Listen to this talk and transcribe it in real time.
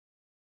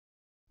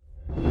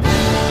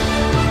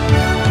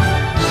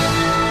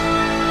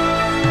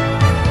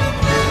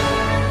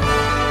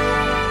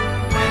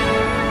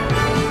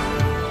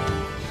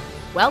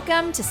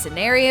Welcome to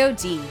Scenario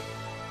D,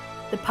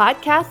 the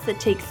podcast that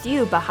takes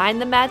you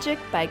behind the magic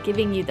by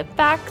giving you the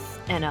facts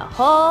and a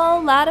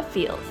whole lot of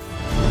feels.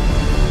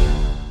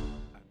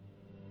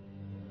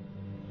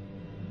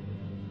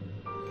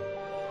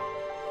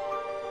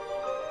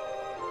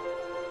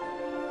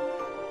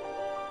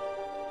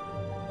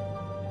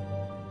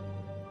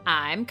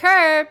 I'm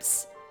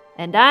Curbs.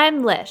 And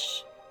I'm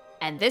Lish.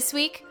 And this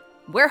week,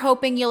 we're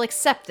hoping you'll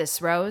accept this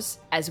rose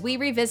as we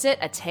revisit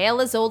a tale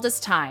as old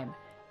as time,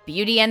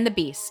 Beauty and the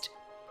Beast.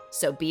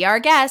 So be our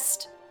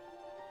guest.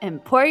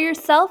 And pour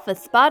yourself a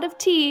spot of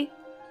tea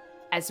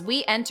as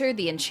we enter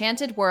the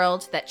enchanted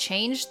world that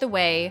changed the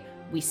way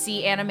we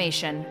see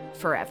animation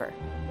forever.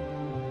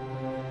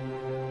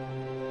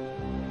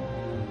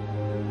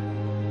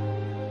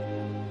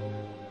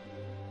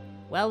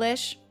 Well,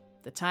 Lish,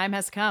 the time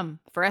has come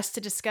for us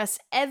to discuss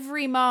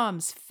every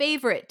mom's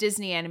favorite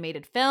Disney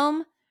animated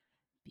film,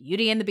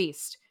 Beauty and the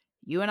Beast.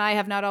 You and I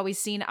have not always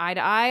seen eye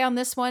to eye on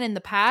this one in the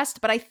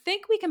past, but I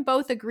think we can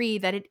both agree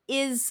that it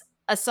is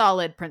a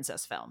solid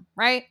princess film,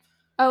 right?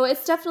 Oh,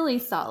 it's definitely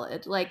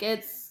solid. Like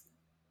it's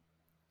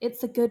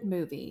a good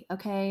movie,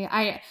 okay?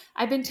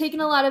 I've been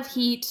taking a lot of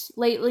heat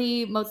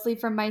lately, mostly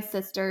from my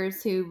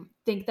sisters who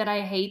think that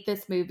I hate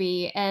this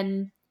movie,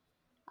 and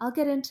I'll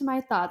get into my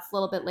thoughts a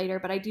little bit later,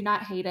 but I do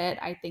not hate it.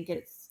 I think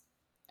it's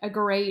a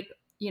great,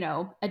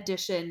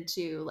 addition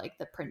to like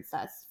the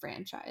princess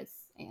franchise,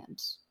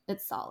 and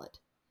it's solid.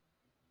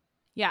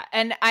 Yeah,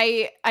 and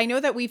I know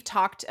that we've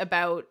talked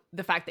about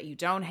the fact that you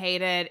don't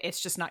hate it.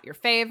 It's just not your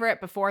favorite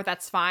before.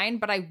 That's fine.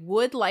 But I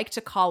would like to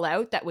call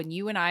out that when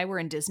you and I were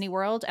in Disney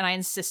World and I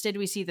insisted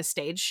we see the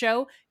stage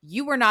show,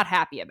 you were not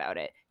happy about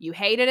it. You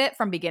hated it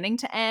from beginning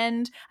to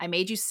end. I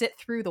made you sit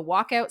through the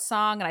walkout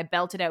song and I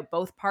belted out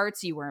both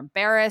parts. You were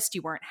embarrassed.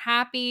 You weren't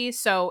happy.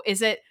 So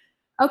is it...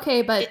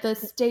 Okay, but the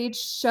stage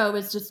show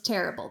is just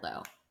terrible,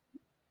 though.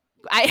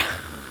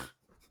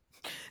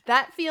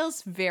 That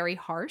feels very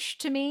harsh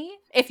to me.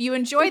 If you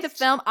enjoy the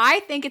film, I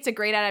think it's a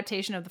great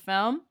adaptation of the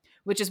film,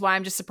 which is why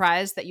I'm just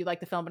surprised that you like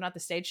the film but not the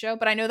stage show.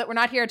 But I know that we're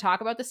not here to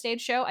talk about the stage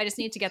show. I just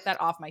need to get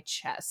that off my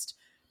chest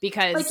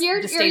because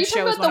the stage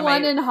show is the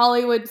one in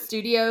Hollywood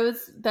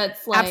Studios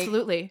that's like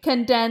absolutely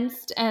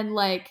condensed and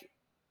like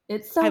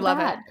it's so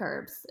bad,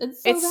 Curbs.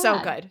 It's so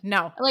good.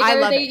 No, like, I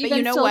love it. But even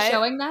you know still what?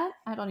 Showing that?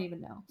 I don't even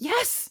know.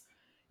 Yes.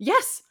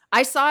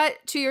 I saw it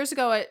 2 years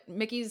ago at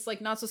Mickey's like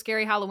Not So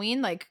Scary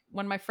Halloween, like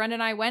when my friend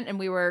and I went and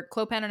we were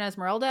Clopan and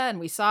Esmeralda and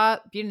we saw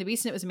Beauty and the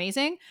Beast and it was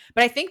amazing.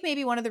 But I think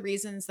maybe one of the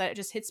reasons that it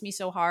just hits me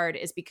so hard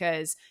is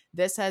because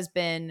this has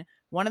been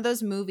one of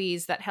those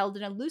movies that held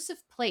an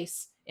elusive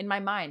place in my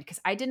mind because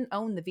I didn't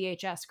own the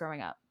VHS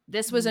growing up.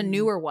 This was a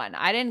newer one.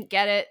 I didn't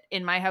get it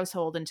in my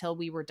household until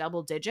we were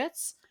double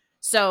digits.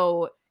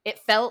 So it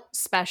felt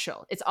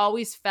special. It's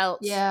always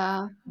felt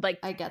like,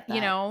 I get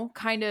that.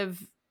 Kind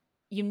of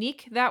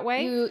unique that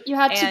way. You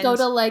had to go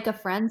to like a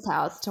friend's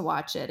house to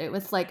watch it. It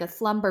was like a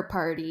slumber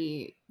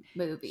party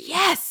movie.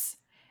 Yes.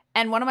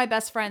 And one of my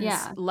best friends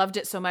loved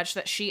it so much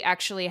that she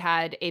actually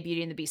had a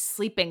Beauty and the Beast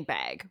sleeping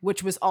bag,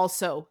 which was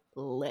also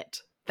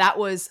lit. That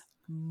was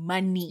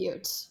money.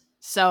 Cute.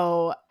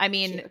 So, I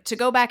mean, to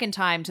go back in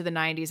time to the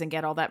 90s and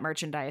get all that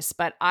merchandise,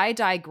 but I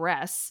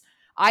digress.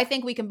 I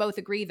think we can both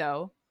agree,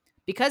 though,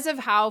 because of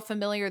how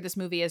familiar this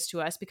movie is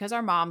to us, because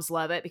our moms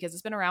love it, because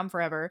it's been around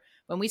forever,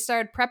 when we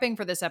started prepping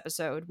for this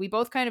episode, we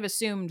both kind of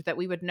assumed that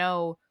we would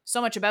know so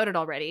much about it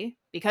already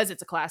because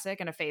it's a classic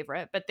and a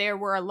favorite. But there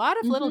were a lot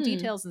of little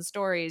details and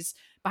stories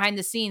behind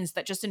the scenes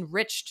that just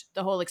enriched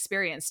the whole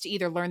experience to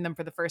either learn them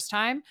for the first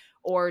time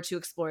or to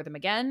explore them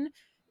again.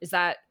 Is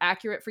that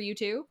accurate for you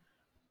too?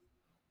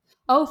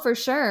 Oh, for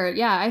sure.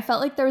 Yeah, I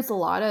felt like there was a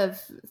lot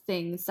of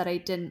things that I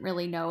didn't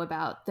really know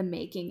about the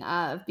making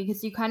of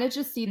because you kind of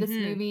just see this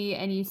movie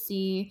and you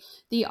see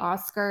the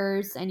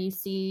Oscars and you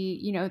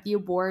see, the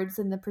awards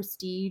and the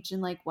prestige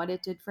and like what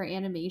it did for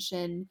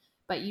animation,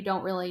 but you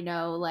don't really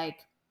know like,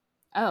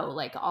 oh,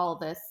 like all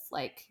this,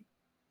 like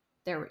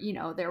there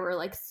were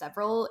like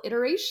several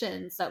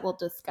iterations that we'll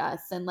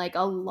discuss and like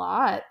a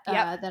lot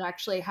that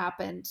actually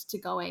happened to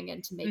going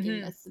into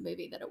making this the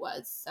movie that it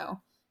was.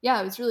 So yeah,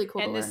 it was really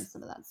cool to learn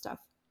some of that stuff.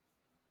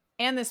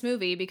 And this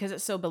movie, because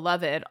it's so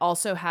beloved,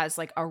 also has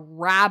like a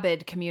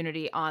rabid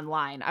community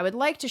online. I would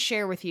like to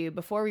share with you,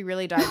 before we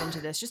really dive into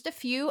this, just a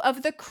few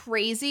of the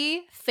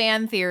crazy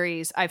fan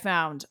theories I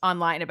found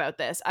online about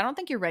this. I don't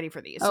think you're ready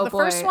for these. So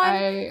first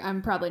one,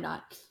 I'm probably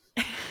not.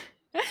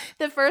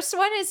 The first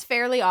one is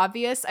fairly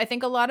obvious. I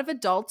think a lot of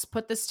adults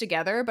put this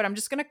together, but I'm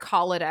just going to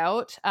call it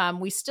out.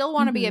 We still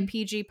want to be a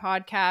PG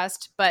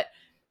podcast, but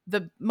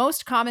the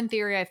most common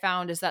theory I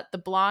found is that the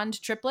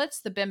blonde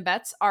triplets, the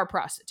Bimbettes, are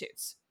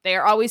prostitutes. They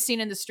are always seen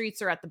in the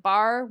streets or at the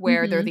bar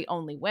where they're the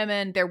only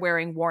women. They're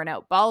wearing worn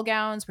out ball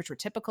gowns, which were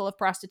typical of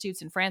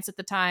prostitutes in France at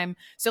the time.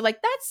 So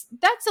like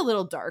that's a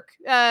little dark.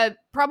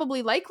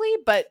 Probably likely,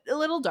 but a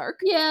little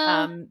dark.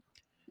 Yeah.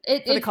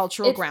 For the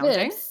cultural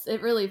grounding. Fits.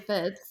 It really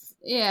fits.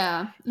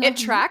 Yeah. It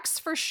tracks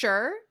for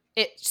sure.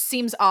 it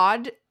seems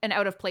odd and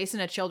out of place in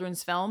a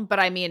children's film, but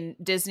I mean,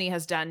 Disney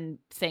has done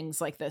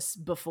things like this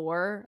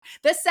before.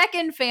 The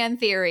second fan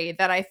theory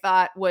that I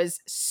thought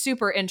was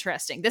super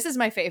interesting. This is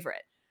my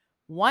favorite.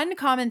 One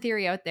common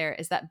theory out there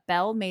is that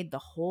Belle made the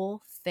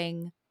whole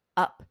thing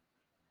up.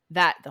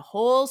 That the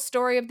whole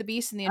story of the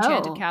Beast in the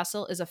Enchanted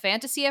Castle is a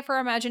fantasy of her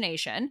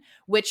imagination,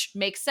 which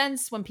makes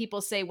sense when people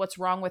say, what's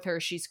wrong with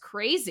her? She's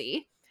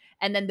crazy.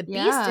 And then the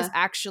Beast is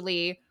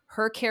actually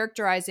her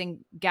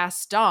characterizing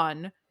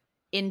Gaston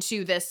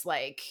into this,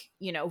 like,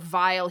 you know,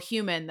 vile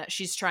human that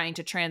she's trying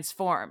to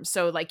transform.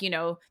 So, like, you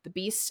know, the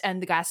Beast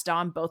and the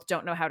Gaston both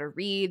don't know how to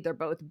read. They're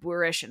both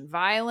boorish and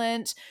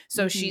violent.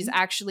 So she's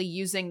actually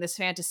using this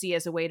fantasy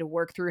as a way to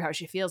work through how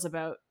she feels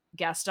about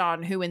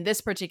Gaston, who in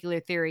this particular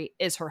theory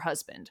is her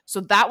husband.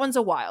 So that one's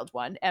a wild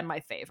one and my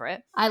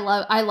favorite. I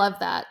love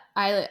that.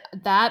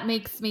 That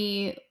makes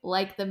me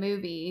like the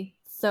movie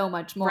so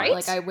much more. Right?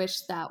 Like, I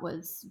wish that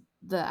was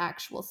the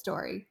actual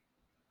story.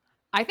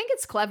 I think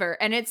it's clever,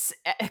 and it's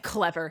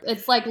clever.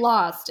 It's like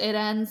Lost. It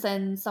ends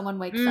and someone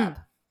wakes up.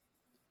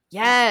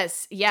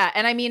 Yes. Yeah.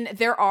 And I mean,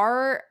 there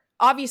are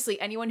obviously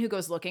anyone who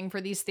goes looking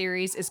for these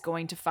theories is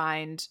going to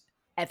find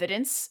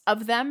evidence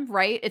of them,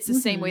 right? It's the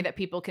same way that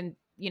people can,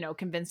 you know,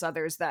 convince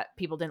others that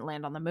people didn't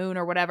land on the moon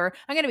or whatever.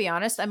 I'm going to be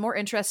honest, I'm more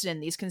interested in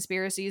these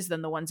conspiracies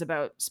than the ones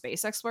about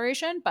space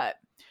exploration, but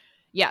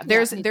yeah,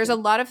 there's a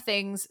lot of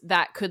things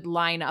that could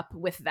line up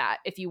with that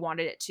if you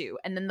wanted it to.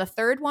 And then the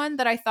third one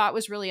that I thought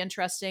was really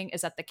interesting is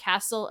that the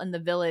castle and the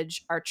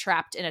village are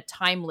trapped in a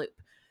time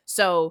loop.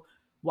 So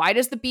why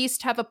does the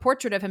Beast have a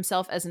portrait of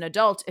himself as an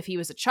adult if he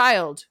was a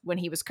child when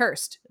he was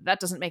cursed?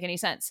 That doesn't make any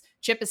sense.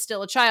 Chip is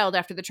still a child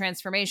after the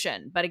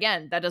transformation. But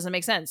again, that doesn't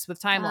make sense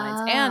with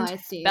timelines. And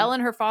Belle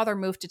and her father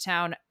moved to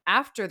town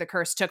after the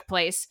curse took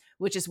place,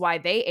 which is why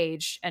they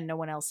aged and no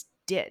one else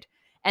did.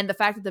 And the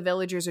fact that the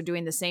villagers are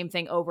doing the same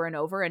thing over and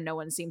over and no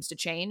one seems to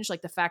change.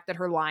 Like the fact that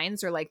her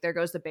lines are like, there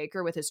goes the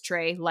baker with his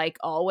tray, like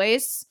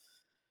always.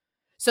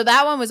 So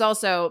that one was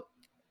also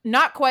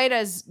not quite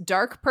as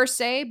dark per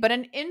se, but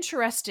an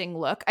interesting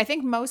look. I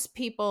think most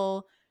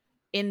people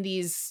in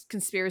these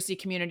conspiracy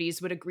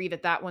communities would agree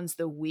that that one's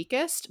the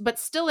weakest, but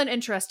still an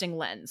interesting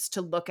lens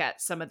to look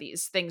at some of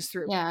these things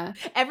through. Yeah.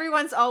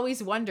 Everyone's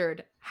always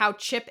wondered how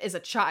Chip is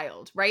a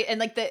child, right? And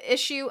like the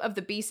issue of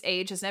the Beast's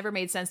age has never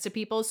made sense to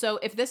people. So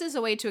if this is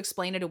a way to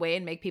explain it away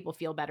and make people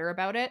feel better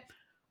about it,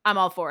 I'm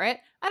all for it.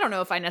 I don't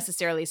know if I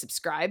necessarily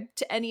subscribe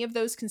to any of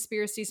those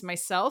conspiracies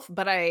myself,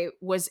 but I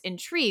was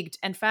intrigued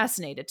and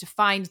fascinated to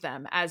find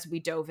them as we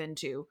dove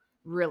into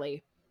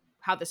really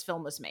how this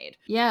film was made.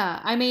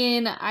 Yeah, I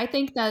mean, I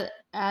think that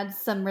adds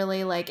some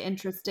really like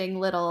interesting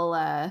little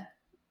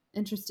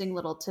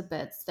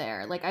tidbits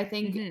there. Like I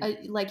think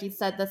like you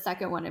said, the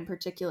second one in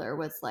particular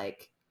was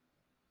like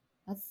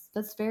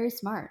that's very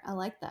smart. I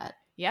like that.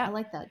 Yeah. I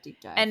like that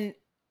deep dive.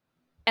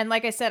 And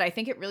like I said, I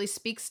think it really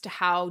speaks to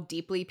how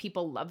deeply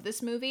people love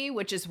this movie,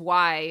 which is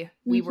why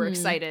we were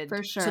excited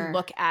to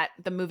look at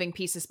the moving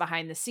pieces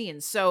behind the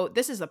scenes. So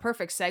this is the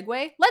perfect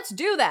segue. Let's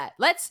do that.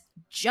 Let's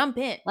jump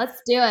in.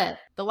 Let's do it.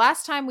 The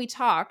last time we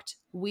talked,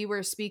 we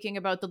were speaking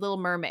about The Little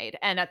Mermaid.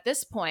 And at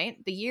this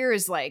point, the year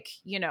is like,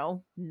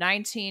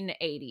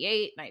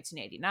 1988,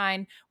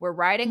 1989. We're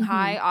riding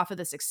high off of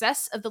the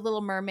success of The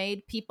Little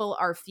Mermaid. People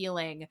are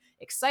feeling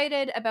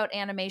excited about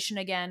animation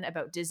again,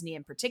 about Disney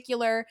in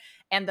particular.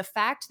 And the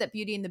fact that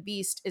Beauty and the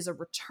Beast is a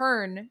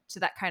return to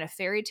that kind of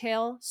fairy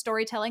tale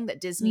storytelling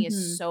that Disney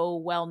is so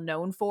well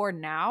known for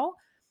now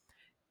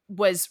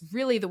was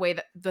really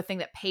the thing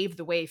that paved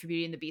the way for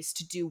Beauty and the Beast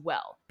to do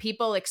well.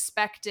 People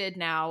expected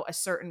now a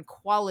certain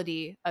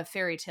quality of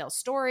fairy tale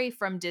story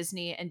from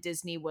Disney, and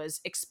Disney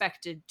was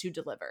expected to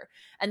deliver.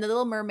 And The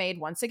Little Mermaid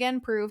once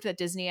again proved that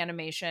Disney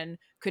animation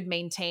could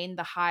maintain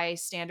the high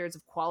standards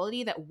of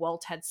quality that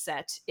Walt had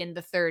set in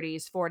the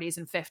 30s, 40s,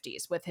 and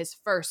 50s with his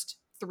first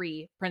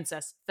 3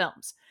 princess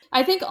films.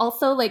 I think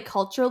also like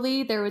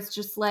culturally, there was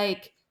just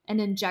like an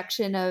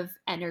injection of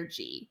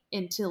energy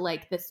into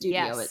like the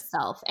studio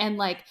itself. And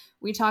like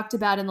we talked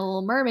about in The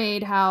Little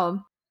Mermaid,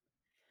 how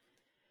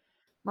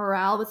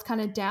morale was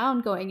kind of down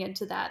going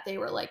into that. They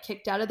were like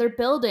kicked out of their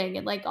building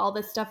and like all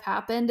this stuff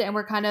happened. And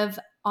we're kind of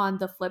on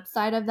the flip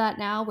side of that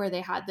now, where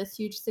they had this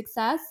huge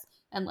success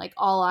and like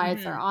all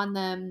eyes are on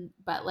them.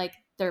 But like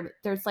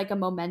there's like a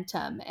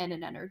momentum and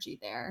an energy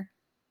there.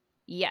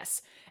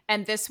 Yes.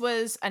 And this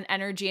was an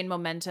energy and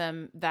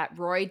momentum that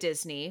Roy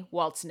Disney,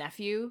 Walt's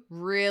nephew,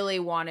 really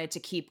wanted to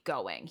keep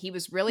going. He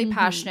was really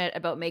passionate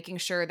about making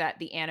sure that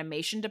the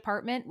animation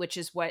department, which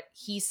is what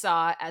he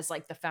saw as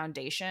like the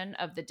foundation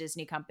of the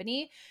Disney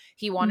company,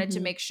 he wanted to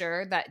make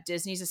sure that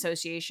Disney's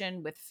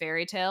association with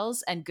fairy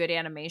tales and good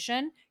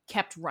animation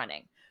kept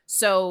running.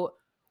 So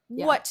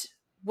what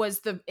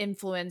was the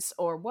influence,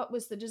 or what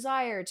was the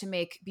desire to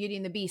make Beauty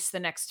and the Beast the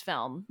next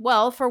film?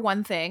 Well, for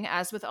one thing,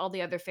 as with all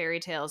the other fairy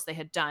tales they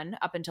had done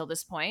up until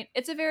this point,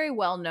 it's a very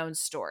well-known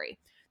story.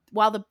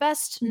 While the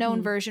best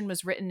known version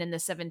was written in the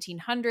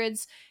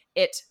 1700s,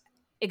 it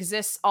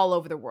exists all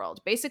over the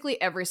world.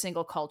 Basically, every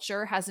single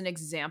culture has an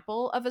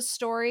example of a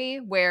story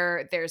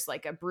where there's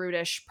like a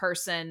brutish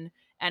person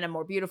and a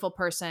more beautiful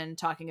person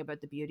talking about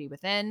the beauty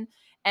within.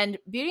 And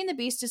Beauty and the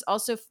Beast is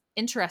also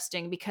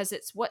interesting because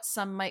it's what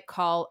some might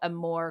call a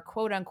more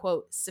quote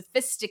unquote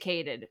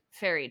sophisticated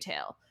fairy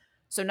tale.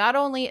 So not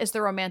only is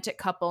the romantic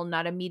couple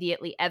not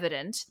immediately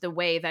evident the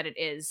way that it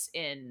is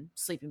in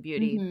Sleeping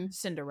Beauty,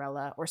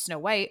 Cinderella, or Snow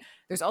White,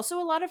 there's also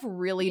a lot of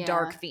really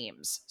dark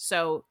themes.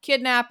 So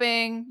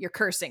kidnapping, you're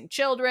cursing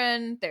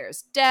children,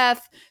 there's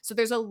death. So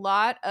there's a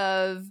lot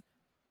of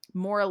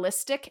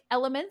moralistic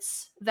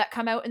elements that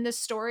come out in this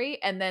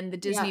story. And then the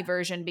Disney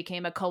version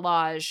became a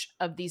collage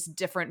of these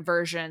different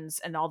versions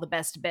and all the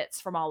best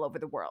bits from all over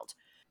the world.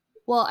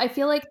 Well, I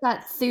feel like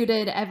that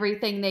suited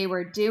everything they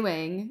were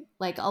doing,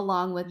 like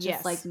along with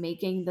just like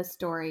making the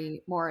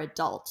story more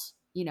adult,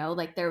 you know,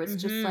 like there was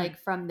just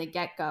like from the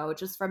get-go,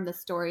 just from the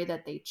story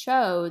that they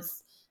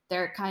chose,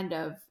 they're kind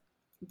of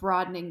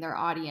broadening their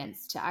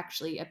audience to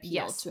actually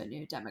appeal to a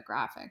new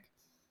demographic.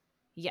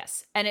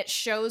 Yes. And it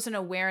shows an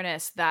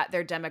awareness that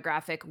their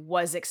demographic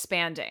was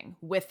expanding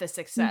with the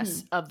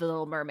success of The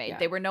Little Mermaid. Yeah.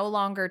 They were no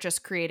longer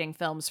just creating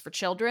films for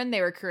children. They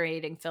were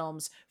creating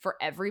films for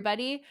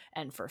everybody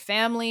and for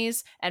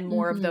families and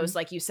more of those,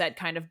 like you said,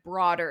 kind of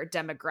broader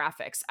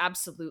demographics.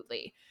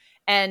 Absolutely.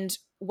 And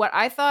what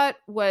I thought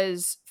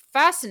was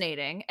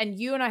fascinating, and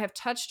you and I have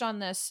touched on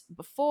this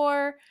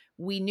before,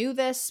 we knew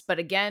this, but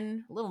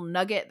again, a little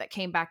nugget that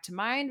came back to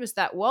mind was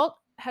that Walt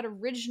had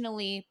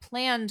originally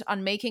planned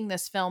on making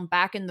this film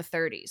back in the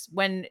 30s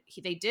when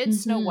they did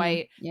Snow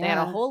White. They had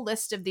a whole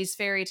list of these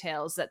fairy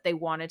tales that they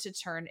wanted to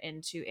turn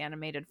into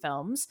animated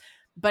films,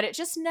 but it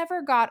just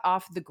never got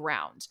off the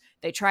ground.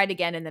 They tried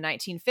again in the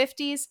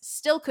 1950s,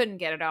 still couldn't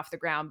get it off the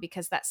ground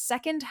because that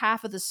second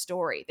half of the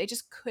story, they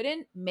just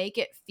couldn't make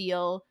it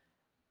feel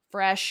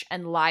fresh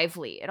and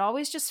lively. It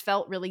always just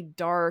felt really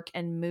dark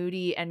and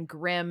moody and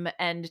grim,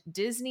 and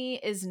Disney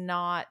is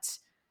not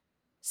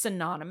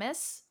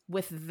synonymous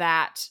with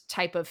that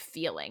type of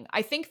feeling.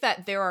 I think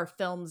that there are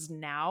films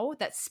now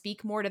that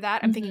speak more to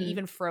that. I'm thinking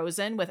even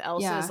Frozen with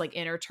Elsa's like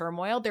inner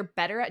turmoil. They're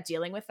better at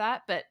dealing with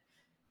that, but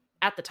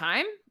at the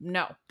time,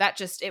 no, that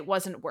just, it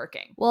wasn't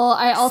working. Well,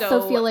 I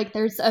also feel like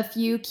there's a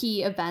few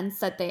key events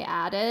that they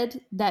added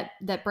that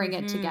bring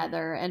it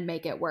together and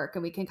make it work.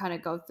 And we can kind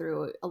of go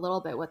through a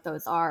little bit what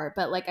those are.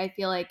 But like, I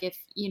feel like if,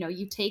 you know,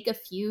 you take a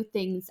few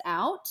things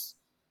out,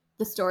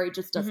 the story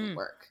just doesn't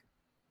work,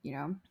 you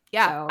know?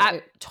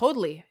 Yeah,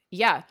 totally.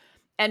 Yeah.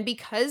 And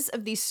because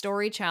of these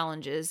story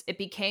challenges, it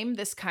became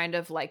this kind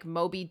of like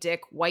Moby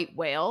Dick white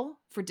whale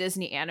for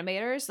Disney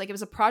animators. Like it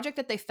was a project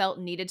that they felt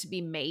needed to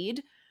be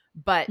made,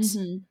 but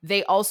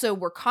they also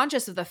were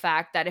conscious of the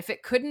fact that if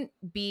it couldn't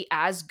be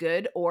as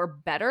good or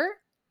better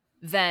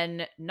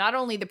than not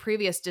only the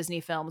previous Disney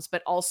films,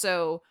 but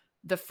also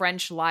the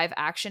French live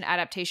action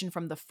adaptation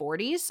from the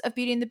 40s of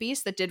Beauty and the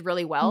Beast that did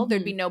really well,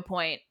 there'd be no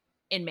point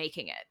in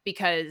making it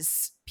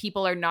because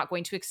people are not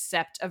going to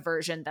accept a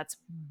version that's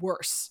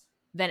worse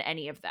than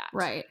any of that.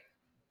 Right.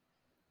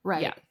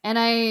 Yeah. And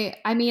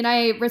I mean,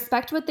 I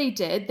respect what they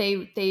did.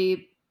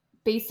 They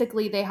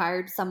basically, they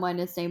hired someone,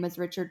 his name was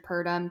Richard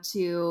Purdom,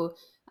 to,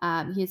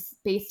 he's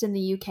based in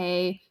the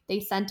UK. They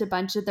sent a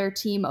bunch of their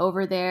team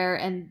over there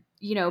and,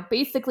 you know,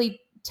 basically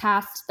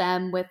tasked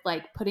them with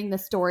like putting the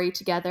story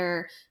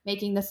together,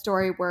 making the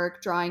story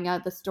work, drawing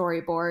out the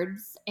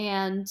storyboards.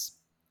 And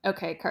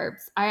okay,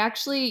 Curbs,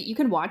 you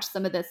can watch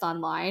some of this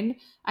online.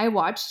 I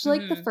watched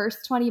like the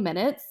first 20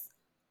 minutes.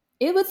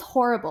 It was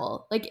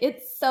horrible. Like,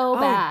 it's so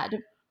bad.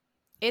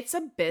 It's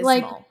abysmal.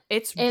 Like,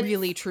 it's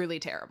really, truly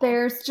terrible.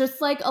 There's just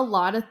like a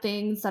lot of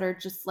things that are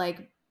just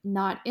like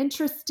not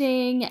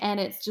interesting, and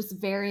it's just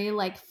very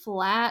like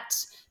flat.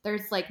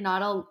 There's like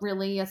not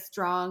really a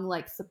strong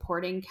like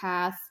supporting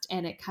cast,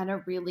 and it kind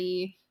of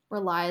really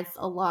relies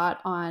a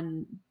lot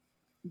on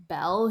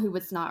Belle, who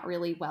was not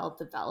really well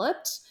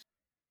developed.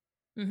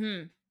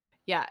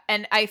 Yeah.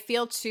 And I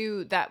feel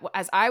too that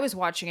as I was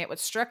watching it, what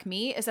struck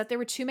me is that there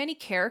were too many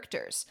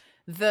characters.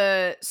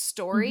 The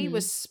story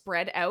was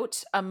spread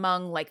out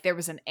among, like, there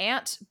was an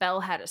aunt, Belle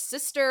had a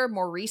sister,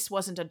 Maurice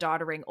wasn't a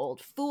doddering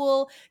old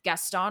fool,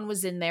 Gaston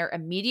was in there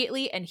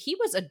immediately, and he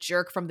was a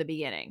jerk from the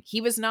beginning.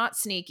 He was not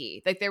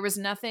sneaky. Like, there was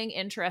nothing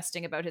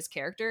interesting about his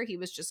character. He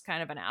was just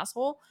kind of an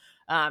asshole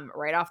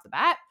right off the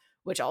bat,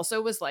 which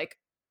also was like,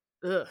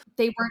 ugh.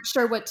 They weren't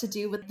sure what to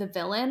do with the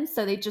villain,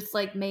 so they just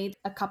like made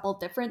a couple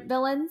different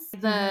villains.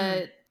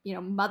 The you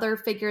know, mother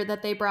figure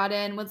that they brought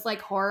in was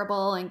like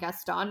horrible, and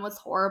Gaston was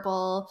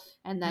horrible,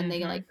 and then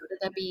they like go to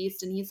the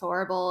Beast and he's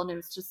horrible, and it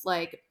was just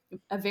like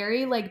a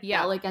very like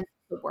Belle against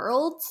the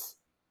world.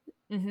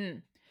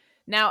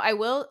 Now I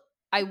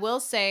will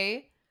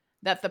say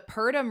that the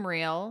Purdom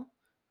reel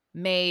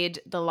made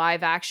the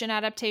live action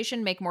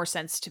adaptation make more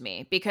sense to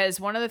me, because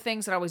one of the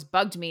things that always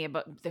bugged me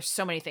about, there's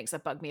so many things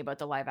that bug me about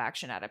the live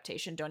action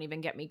adaptation, don't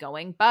even get me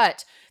going,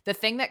 but the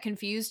thing that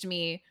confused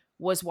me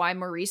was why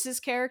Maurice's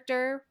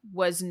character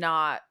was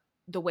not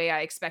the way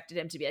I expected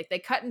him to be. Like, they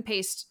cut and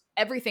paste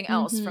everything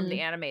else from the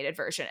animated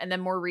version, and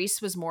then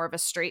Maurice was more of a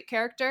straight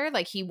character.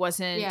 Like, he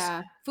wasn't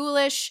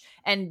foolish,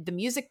 and the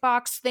music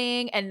box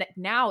thing, and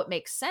now it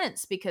makes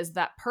sense because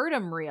that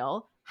Purdom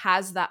reel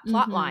has that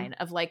plot line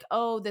of like,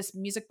 oh, this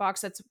music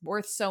box that's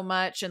worth so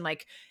much and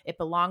like it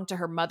belonged to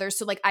her mother.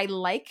 So like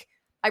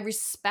I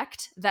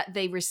respect that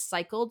they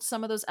recycled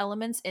some of those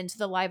elements into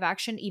the live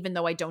action, even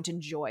though I don't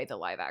enjoy the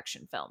live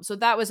action film. So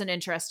that was an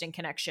interesting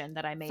connection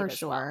that I made for as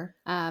sure.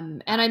 well.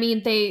 And I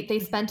mean, they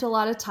spent a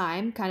lot of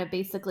time kind of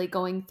basically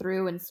going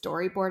through and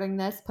storyboarding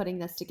this, putting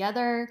this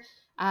together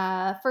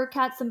for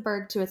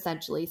Katzenberg to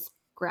essentially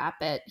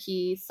scrap it.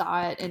 He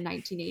saw it in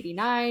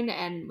 1989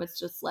 and was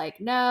just like,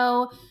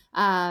 no.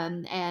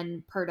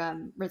 And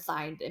Purdom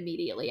resigned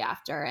immediately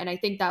after. And I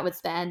think that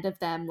was the end of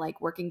them like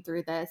working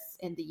through this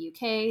in the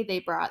UK.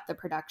 They brought the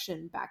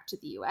production back to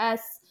the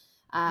US.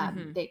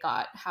 They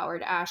got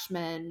Howard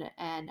Ashman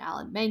and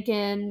Alan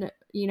Menken,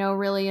 you know,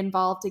 really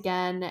involved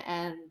again,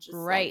 and just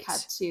like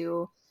had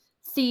to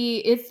see,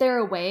 is there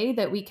a way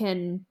that we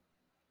can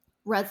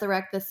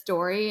resurrect the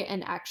story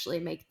and actually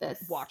make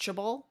this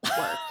watchable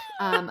work?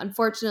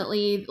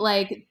 Unfortunately,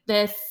 like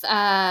this,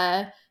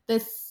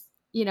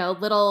 you know,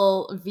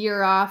 little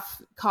veer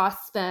off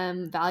cost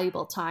them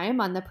valuable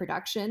time on the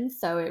production.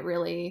 So it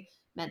really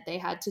meant they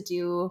had to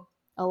do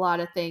a lot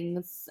of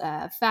things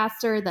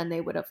faster than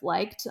they would have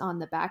liked on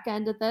the back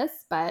end of this.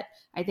 But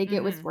I think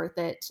it was worth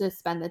it to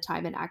spend the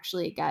time and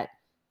actually get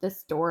the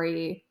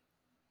story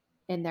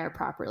in there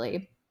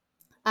properly.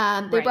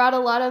 They brought a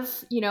lot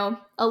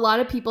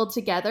of people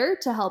together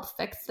to help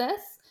fix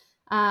this.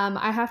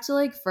 I have to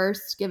like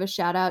first give a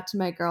shout out to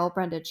my girl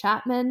Brenda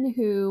Chapman,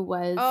 who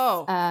was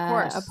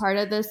a part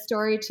of this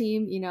story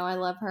team. You know, I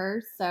love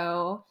her.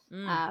 So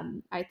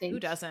I think, who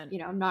doesn't? You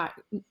know,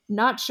 I'm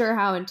not sure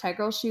how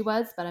integral she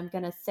was, but I'm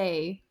gonna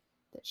say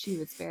that she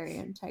was very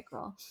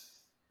integral.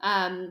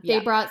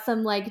 They brought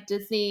some like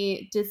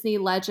Disney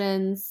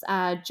legends,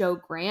 Joe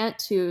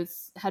Grant,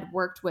 had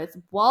worked with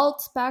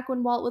Walt back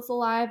when Walt was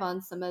alive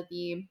on some of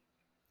the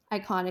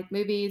iconic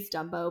movies,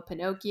 Dumbo,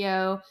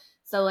 Pinocchio.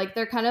 So like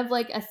they're kind of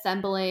like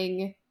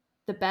assembling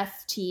the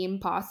best team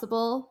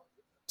possible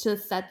to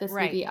set this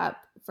movie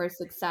up for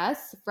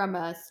success from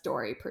a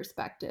story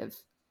perspective.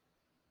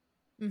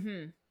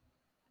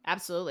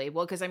 Absolutely.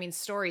 Well, because I mean,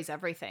 story's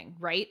everything,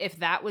 right? If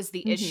that was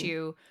the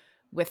issue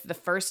with the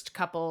first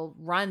couple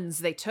runs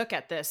they took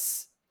at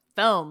this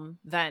film,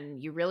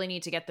 then you really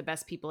need to get the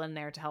best people in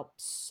there to help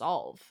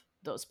solve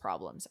those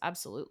problems.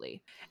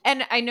 Absolutely.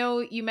 And I know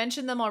you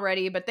mentioned them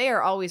already, but they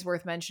are always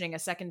worth mentioning a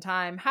second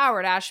time.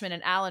 Howard Ashman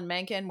and Alan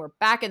Menken were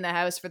back in the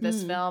house for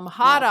this film,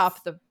 hot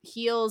off the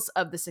heels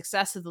of the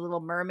success of The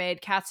Little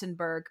Mermaid.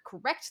 Katzenberg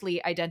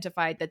correctly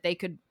identified that they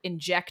could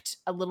inject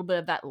a little bit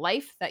of that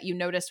life that you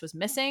noticed was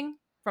missing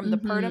from the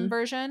Purdom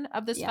version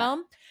of this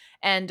film.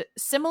 And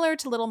similar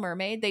to Little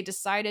Mermaid, they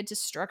decided to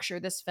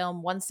structure this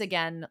film once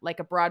again like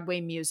a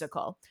Broadway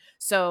musical.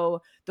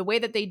 So the way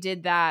that they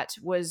did that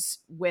was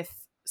with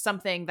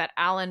something that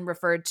Alan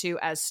referred to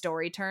as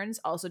story turns.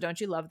 Also, don't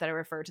you love that I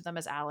refer to them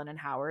as Alan and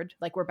Howard?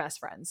 Like we're best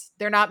friends.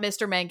 They're not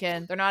Mr.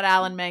 Menken. They're not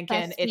Alan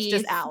Menken. Besties. It's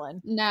just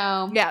Alan.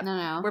 No. Yeah.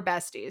 No. We're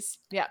besties.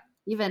 Yeah.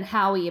 Even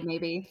Howie,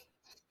 maybe.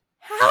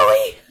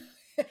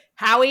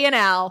 Howie and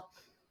Al.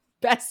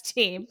 Best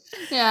team.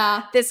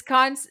 Yeah. This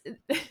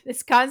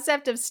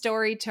concept of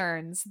story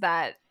turns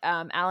that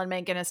Alan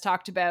Menken has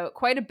talked about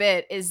quite a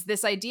bit is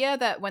this idea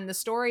that when the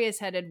story is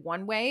headed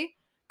one way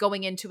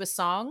going into a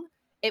song,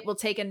 it will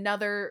take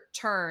another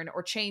turn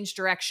or change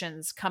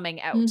directions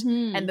coming out.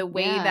 And the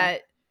way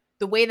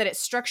that it's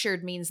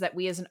structured means that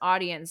we as an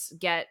audience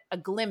get a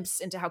glimpse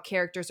into how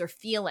characters are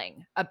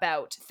feeling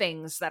about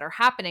things that are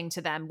happening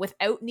to them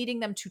without needing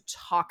them to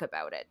talk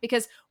about it.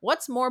 Because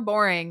what's more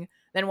boring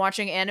than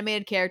watching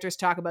animated characters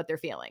talk about their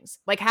feelings?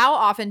 Like, how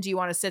often do you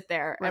want to sit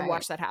there and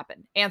watch that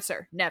happen?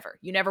 Answer: never.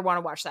 You never want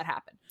to watch that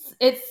happen.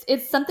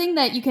 It's something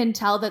that you can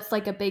tell that's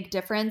like a big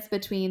difference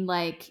between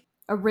like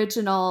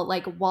original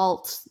like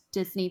Walt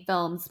Disney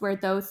films, where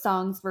those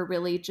songs were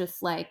really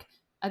just like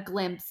a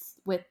glimpse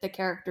with the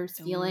characters'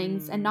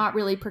 feelings and not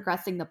really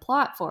progressing the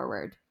plot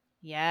forward.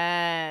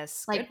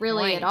 Yes. Like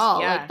really at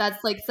all. Like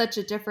that's like such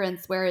a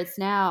difference. Whereas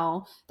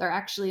now they're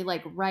actually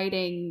like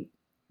writing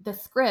the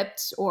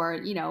script, or,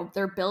 you know,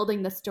 they're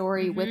building the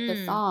story with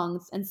the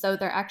songs. And so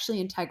they're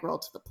actually integral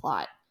to the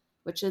plot,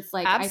 which is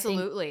like,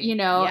 absolutely, I think, you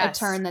know, a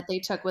turn that they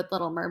took with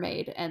Little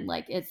Mermaid. And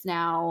like, it's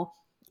now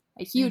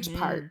a huge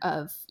part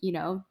of, you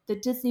know, the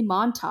Disney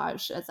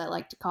montage, as I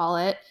like to call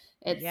it.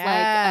 It's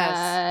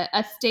like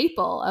a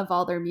staple of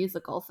all their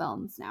musical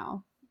films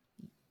now.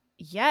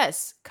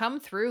 Yes. Come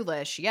through,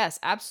 Lish. Yes,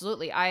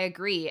 absolutely. I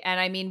agree.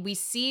 And I mean, we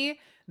see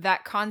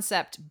that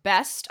concept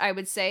best, I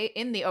would say,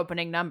 in the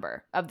opening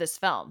number of this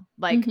film.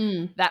 Like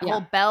that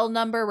whole Belle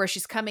number where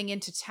she's coming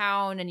into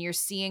town and you're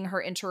seeing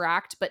her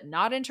interact, but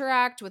not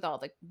interact with all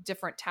the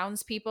different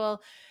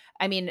townspeople.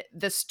 I mean,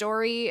 the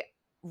story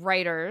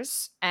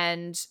writers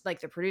and like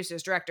the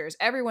producers, directors,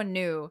 everyone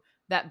knew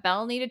that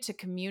Belle needed to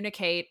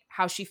communicate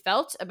how she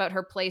felt about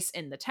her place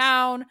in the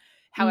town,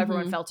 how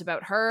everyone felt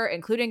about her,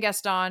 including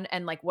Gaston,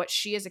 and like what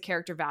she as a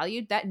character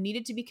valued. That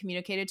needed to be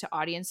communicated to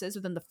audiences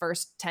within the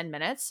first 10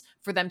 minutes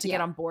for them to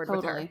get on board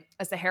with her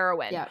as the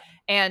heroine.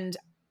 And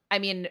I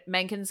mean,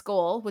 Menken's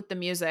goal with the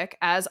music,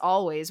 as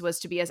always, was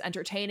to be as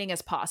entertaining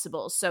as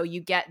possible. So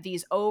you get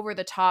these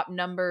over-the-top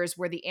numbers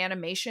where the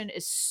animation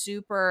is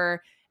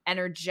super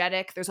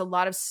energetic. There's a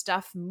lot of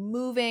stuff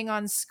moving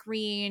on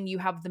screen. You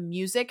have the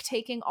music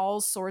taking all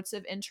sorts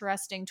of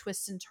interesting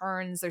twists and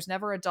turns. There's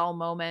never a dull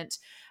moment.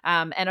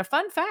 And a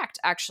fun fact,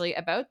 actually,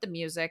 about the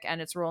music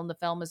and its role in the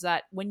film is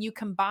that when you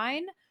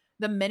combine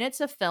the minutes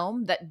of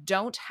film that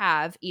don't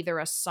have either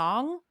a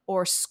song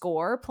or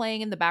score playing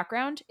in the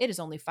background, it is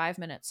only 5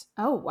 minutes.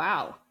 Oh,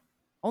 wow.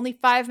 Only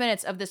 5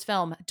 minutes of this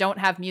film don't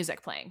have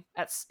music playing.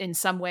 That's in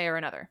some way or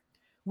another,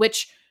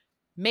 which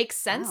makes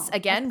sense,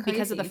 again,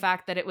 because of the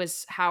fact that it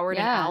was Howard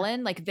and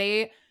Alan. Like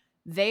they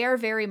are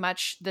very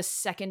much the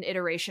second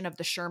iteration of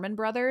the Sherman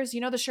Brothers.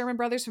 You know, the Sherman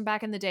Brothers from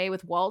back in the day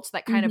with Walt,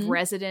 that kind of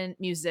resident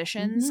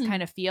musicians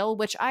kind of feel,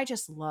 which I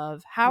just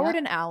love. Howard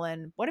and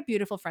Alan, what a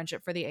beautiful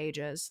friendship for the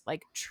ages.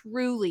 Like,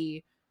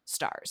 truly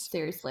stars.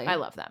 Seriously. I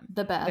love them.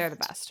 The best. They're the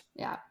best.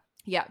 Yeah.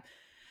 Yeah.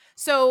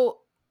 So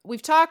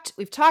we've talked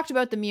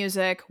about the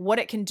music, what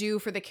it can do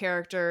for the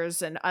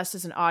characters and us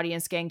as an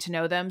audience getting to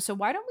know them. So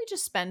why don't we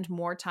just spend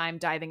more time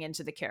diving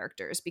into the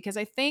characters? Because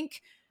I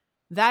think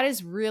that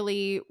is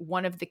really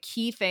one of the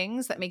key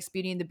things that makes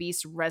Beauty and the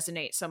Beast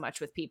resonate so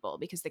much with people,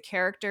 because the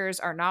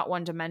characters are not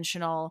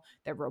one-dimensional.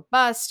 They're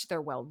robust.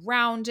 They're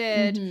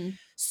well-rounded.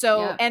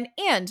 So,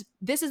 and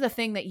this is the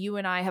thing that you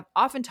and I have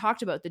often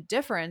talked about, the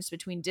difference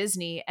between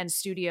Disney and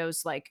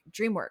studios like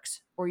DreamWorks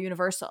or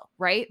Universal,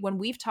 right? When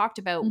we've talked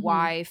about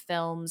why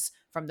films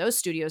from those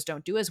studios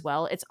don't do as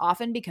well, it's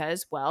often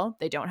because, well,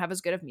 they don't have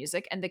as good of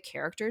music and the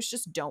characters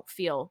just don't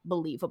feel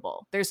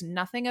believable. There's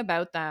nothing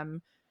about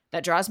them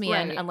that draws me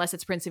in unless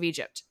it's Prince of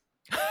Egypt.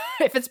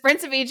 If it's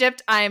Prince of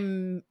Egypt,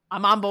 I'm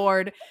on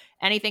board.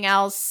 Anything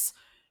else,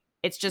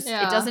 it's just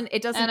it doesn't.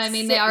 And I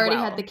mean, they already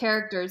had the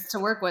characters to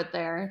work with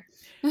there.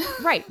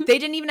 Right. They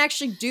didn't even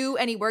actually do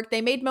any work.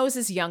 They made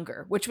Moses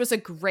younger, which was a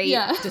great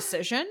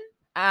decision.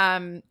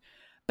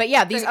 But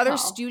yeah, these other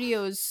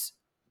studios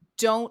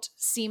don't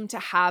seem to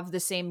have the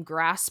same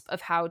grasp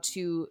of how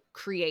to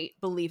create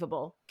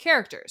believable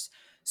characters.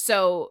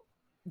 So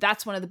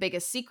that's one of the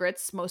biggest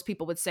secrets, most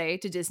people would say,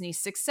 to Disney's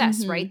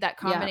success, right? That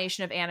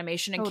combination of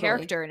animation and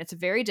character. And it's a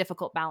very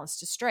difficult balance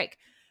to strike.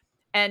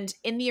 And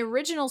in the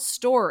original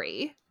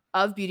story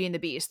of Beauty and the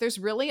Beast, there's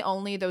really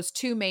only those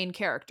two main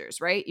characters,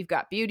 right? You've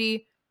got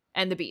Beauty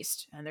and the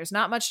Beast, and there's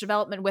not much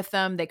development with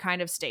them. They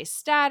kind of stay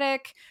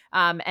static.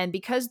 And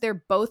because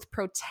they're both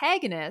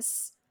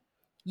protagonists,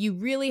 you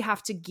really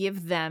have to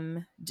give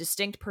them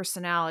distinct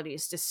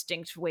personalities,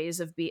 distinct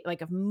ways of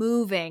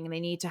moving. They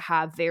need to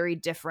have very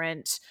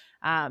different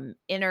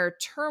inner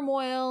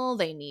turmoil.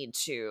 They need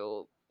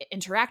to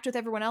interact with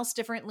everyone else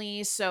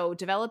differently. So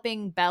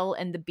developing Belle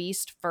and the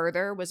Beast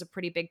further was a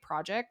pretty big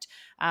project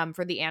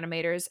for the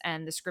animators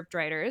and the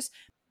scriptwriters.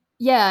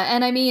 Yeah,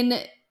 and I mean,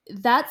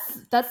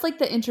 that's like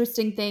the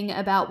interesting thing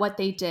about what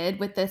they did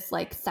with this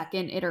like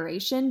second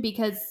iteration,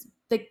 because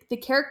the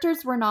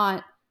characters were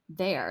not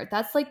there.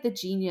 That's like the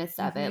genius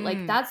of it.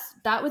 Like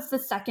that was the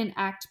second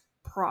act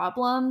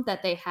problem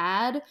that they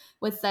had,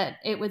 was that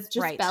it was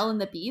just Belle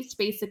and the Beast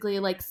basically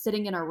like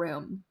sitting in a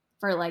room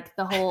for like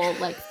the whole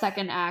like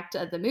second act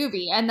of the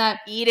movie, and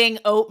that eating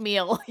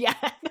oatmeal. Yeah.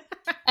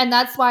 And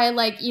that's why,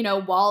 like, you know,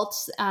 Walt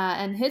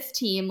and his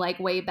team, like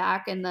way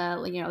back in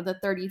the, you know, the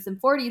 30s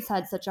and 40s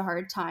had such a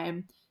hard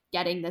time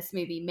getting this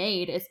movie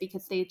made, is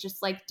because they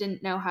just like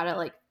didn't know how to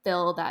like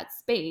fill that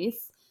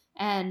space.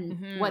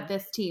 And what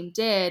this team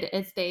did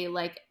is they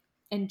like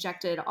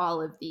injected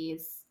all of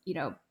these, you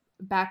know,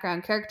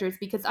 background characters,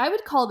 because I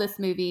would call this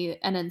movie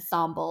an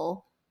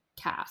ensemble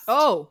cast.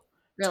 Oh,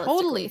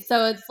 totally.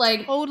 So it's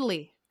like,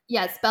 totally.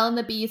 Yes, Belle and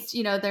the Beast,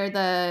 you know, they're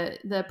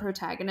the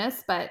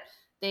protagonists, but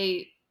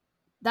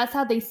that's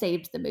how they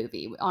saved the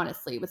movie,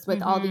 honestly, was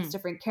with all these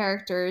different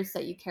characters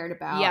that you cared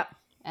about. Yep.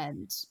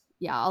 And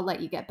yeah, I'll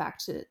let you get back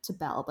to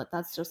Belle, but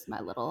that's just my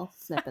little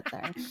snippet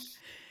there.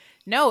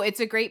 No, it's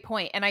a great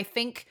point. And I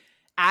think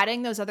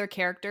adding those other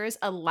characters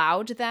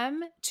allowed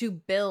them to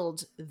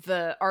build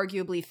the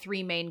arguably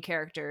three main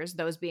characters,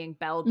 those being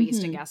Belle,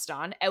 Beast, and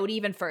Gaston, out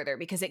even further,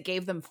 because it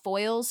gave them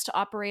foils to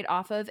operate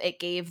off of. It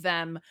gave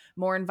them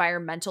more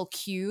environmental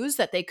cues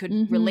that they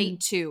could relate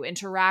to,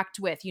 interact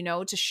with, you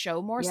know, to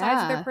show more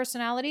sides of their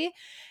personality.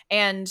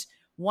 And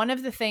one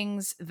of the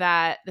things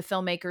that the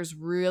filmmakers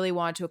really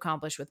wanted to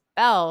accomplish with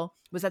Belle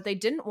was that they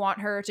didn't want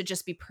her to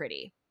just be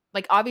pretty.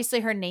 Like,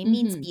 obviously her name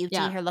means beauty,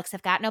 her looks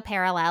have got no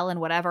parallel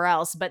and whatever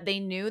else, but they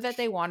knew that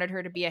they wanted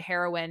her to be a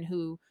heroine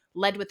who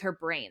led with her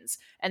brains.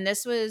 And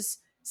this was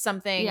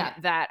something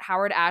that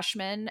Howard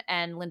Ashman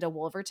and Linda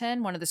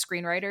Wolverton, one of the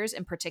screenwriters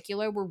in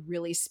particular, were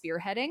really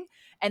spearheading.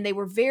 And they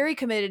were very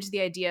committed to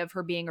the idea of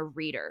her being a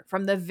reader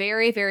from the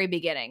very, very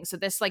beginning. So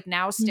this like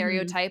now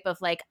stereotype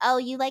of like, oh,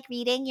 you like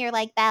reading, you're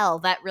like Belle,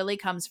 that really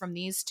comes from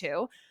these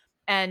two.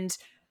 And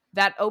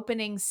that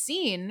opening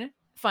scene,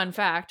 fun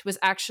fact, was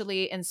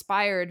actually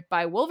inspired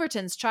by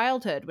Wolverton's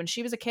childhood. When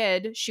she was a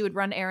kid, she would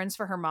run errands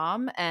for her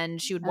mom,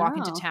 and she would walk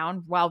into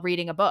town while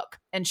reading a book.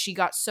 and she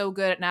got so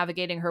good at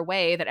navigating her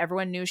way that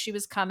everyone knew she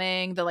was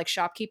coming. The like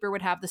shopkeeper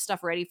would have the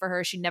stuff ready for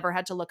her. She never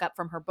had to look up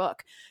from her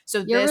book.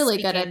 So You're this really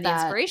became good at the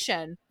that.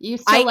 inspiration. You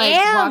used to I like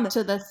am. walk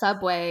to the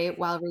subway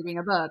while reading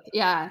a book.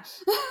 Yeah.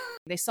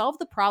 They solved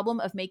the problem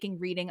of making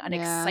reading an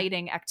Yeah.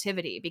 exciting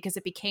activity because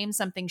it became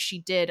something she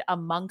did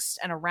amongst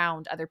and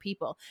around other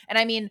people. And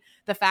I mean,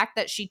 the fact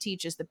that she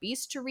teaches the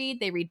Beast to read,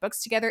 they read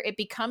books together, it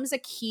becomes a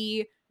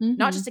key,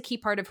 not just a key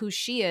part of who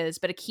she is,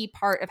 but a key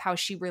part of how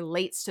she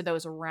relates to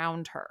those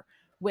around her,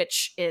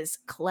 which is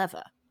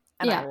clever.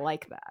 And I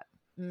like that.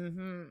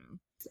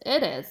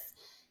 It is.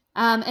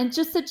 And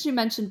just that you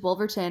mentioned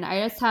Wolverton,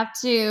 I just have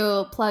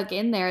to plug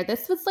in there.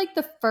 This was like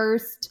the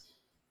first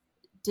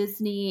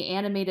Disney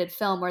animated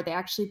film where they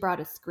actually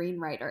brought a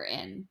screenwriter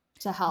in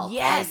to help.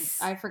 Yes.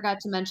 I forgot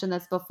to mention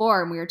this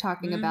before, and we were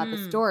talking about the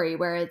story,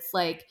 where it's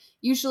like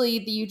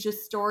usually you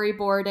just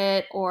storyboard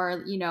it,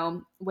 or you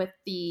know, with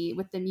the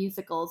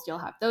musicals you'll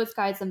have those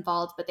guys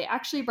involved, but they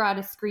actually brought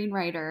a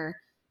screenwriter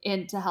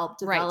in to help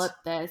develop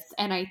this,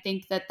 and I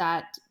think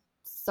that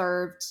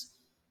served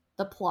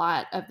the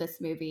plot of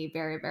this movie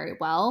very, very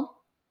well.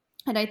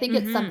 And I think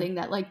it's something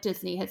that like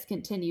Disney has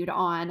continued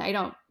on. I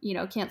don't,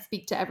 can't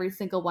speak to every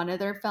single one of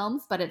their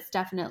films, but it's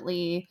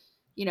definitely,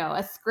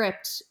 a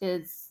script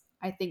is,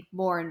 I think,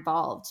 more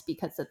involved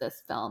because of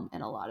this film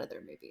in a lot of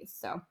their movies.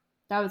 So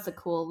that was a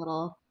cool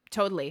little.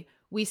 Totally.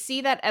 We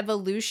see that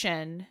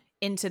evolution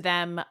into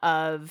them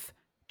of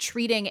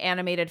treating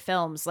animated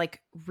films like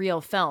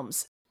real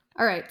films.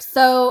 All right.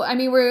 So, I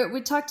mean,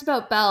 we talked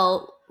about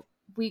Belle.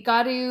 We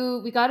got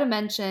to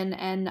mention,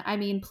 and I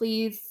mean,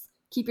 please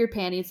keep your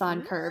panties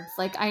on, Curbs.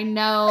 Like, I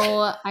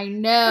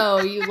know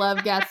you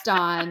love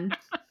Gaston.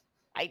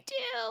 I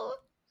do.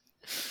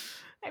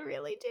 I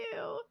really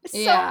do.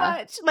 So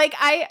much. Like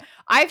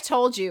I've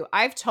told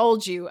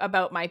you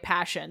about my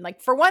passion.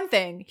 Like, for one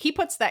thing, he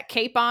puts that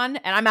cape on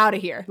and I'm out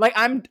of here. Like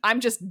I'm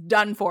just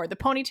done for. The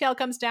ponytail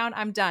comes down,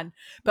 I'm done.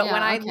 But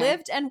when I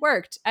lived and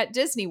worked at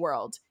Disney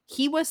World,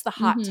 he was the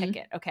hot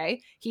ticket,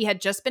 okay? He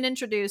had just been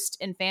introduced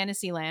in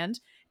Fantasyland.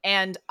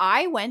 And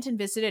I went and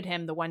visited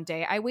him the one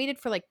day. I waited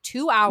for like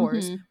 2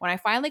 hours. When I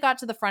finally got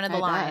to the front of the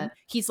line,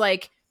 he's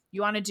like,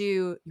 you want to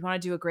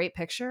do a great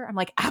picture? I'm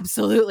like,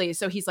 absolutely.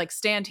 So he's like,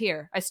 stand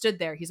here. I stood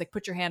there. He's like,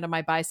 put your hand on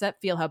my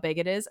bicep, feel how big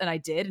it is. And I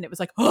did. And it was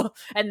like, oh,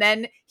 and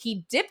then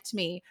he dipped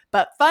me.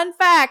 But fun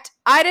fact,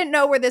 I didn't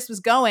know where this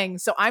was going.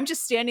 So I'm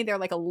just standing there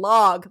like a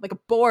log, like a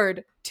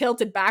board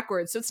tilted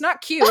backwards. So it's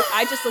not cute.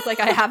 I just look like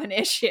I have an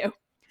issue.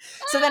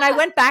 So then I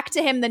went back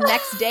to him the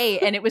next day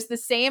and it was the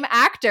same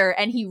actor,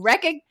 and he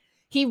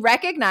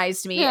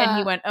recognized me and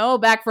he went, oh,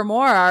 back for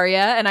more, are ya?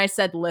 And I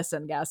said,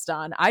 listen,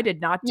 Gaston, I did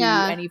not do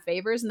any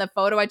favors in the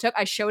photo I took.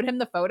 I showed him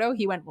the photo.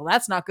 He went, well,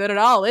 that's not good at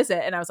all, is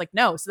it? And I was like,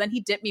 no. So then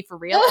he dipped me for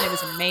real and it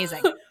was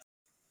amazing.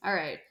 All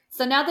right.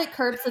 So now that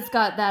Curbs has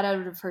got that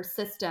out of her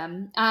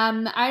system,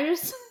 I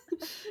just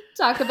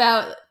talk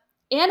about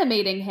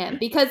animating him,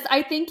 because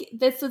I think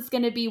this was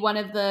going to be one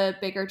of the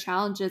bigger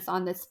challenges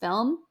on this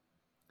film,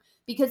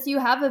 because you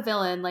have a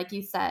villain, like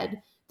you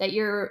said, that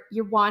you're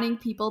wanting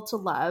people to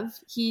love.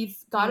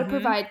 He's got to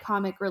provide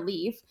comic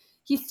relief.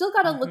 He's still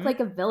got to look like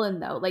a villain,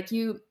 though. Like,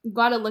 you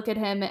got to look at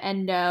him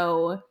and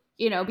know,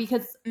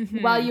 because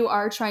while you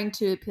are trying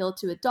to appeal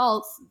to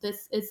adults,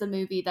 this is a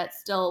movie that's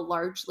still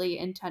largely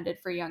intended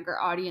for younger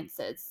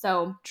audiences.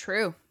 So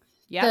true.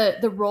 Yeah.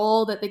 The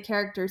role that the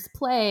characters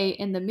play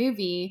in the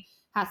movie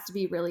has to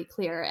be really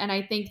clear. And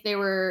I think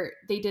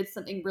they did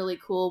something really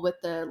cool with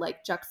the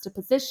like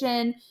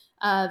juxtaposition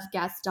of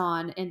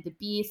Gaston and the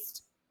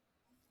Beast,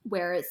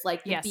 where it's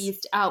like the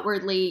Beast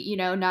outwardly,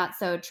 not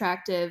so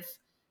attractive,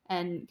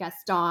 and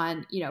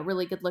Gaston,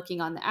 really good looking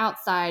on the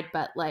outside,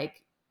 but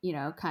like,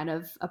 kind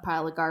of a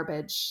pile of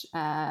garbage,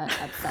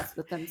 obsessed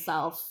with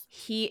himself.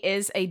 He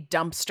is a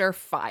dumpster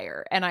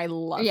fire, and I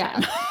love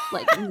him.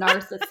 Like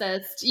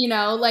narcissist,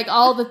 like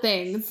all the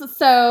things.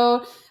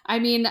 So, I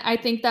mean, I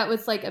think that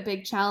was like a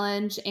big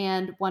challenge,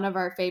 and one of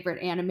our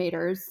favorite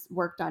animators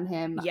worked on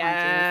him.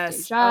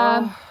 Yes.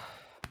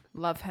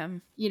 Love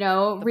him.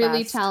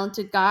 Really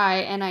talented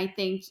guy. And I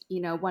think,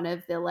 one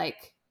of the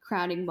like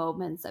crowning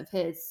moments of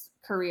his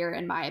career,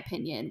 in my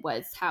opinion,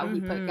 was how he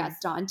put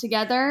Gaston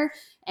together.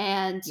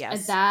 And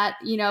that,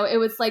 it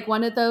was like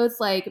one of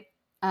those like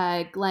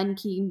Glenn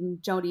Keane,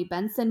 Jodie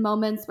Benson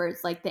moments where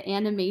it's like the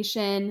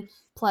animation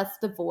plus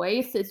the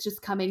voice is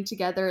just coming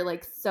together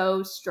like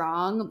so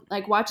strong.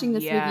 Like watching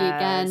this movie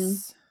again,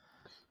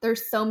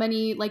 there's so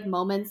many like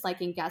moments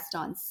like in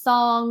Gaston's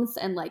songs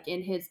and like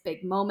in his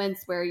big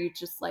moments where you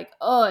just like,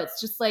 oh, it's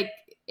just like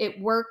it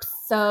works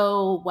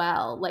so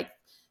well. Like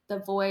the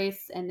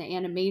voice and the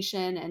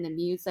animation and the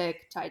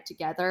music tied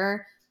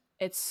together.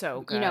 It's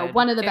so good.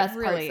 One of the best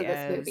parts of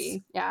this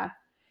movie. Yeah.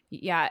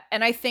 Yeah.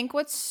 And I think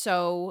what's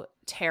so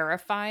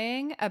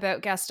terrifying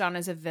about Gaston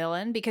as a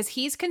villain, because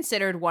he's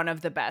considered one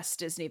of the best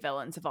Disney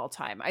villains of all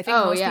time. I think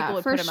most people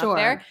would put him up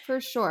there.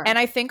 For sure. And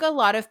I think a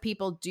lot of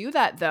people do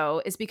that,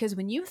 though, is because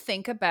when you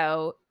think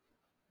about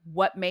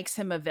what makes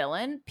him a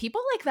villain,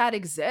 people like that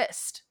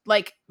exist.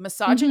 Like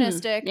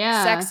misogynistic,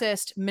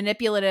 sexist,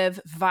 manipulative,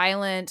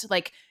 violent,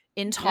 like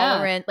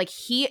intolerant. Like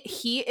he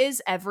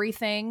is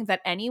everything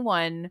that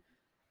anyone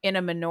in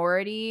a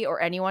minority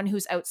or anyone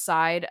who's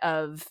outside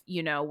of,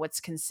 you know, what's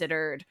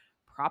considered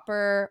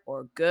proper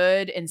or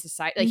good in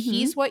society, like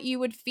he's what you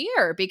would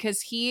fear,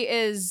 because he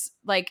is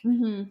like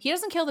he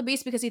doesn't kill the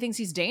beast because he thinks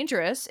he's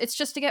dangerous. It's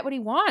just to get what he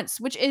wants,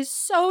 which is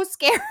so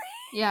scary.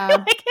 Yeah.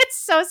 Like it's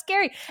so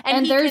scary.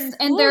 And there's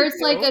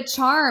like a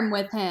charm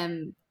with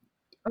him.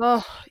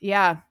 Oh,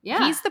 yeah.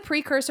 Yeah. He's the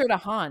precursor to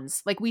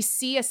Hans. Like we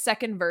see a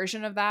second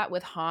version of that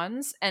with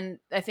Hans. And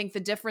I think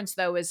the difference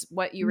though is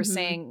what you were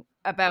saying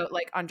about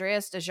like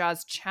Andreas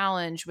Deja's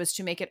challenge was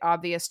to make it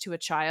obvious to a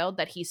child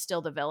that he's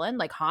still the villain.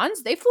 Like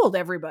Hans, they fooled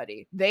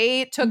everybody.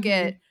 They took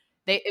it.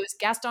 It was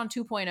Gaston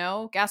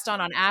 2.0,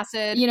 Gaston on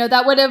acid. You know,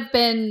 that would have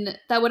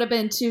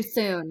been too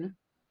soon.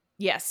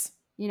 Yes.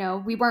 You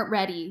know, we weren't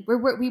ready.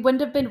 We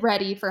wouldn't have been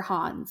ready for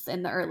Hans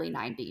in the early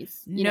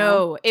 90s.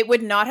 No, it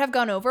would not have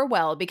gone over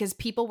well because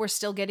people were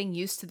still getting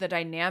used to the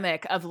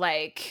dynamic of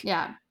like,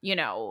 you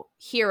know,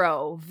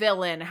 hero,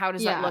 villain. How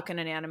does that look in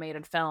an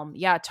animated film?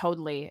 Yeah,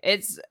 totally.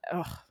 It's,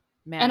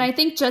 man. And I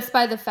think just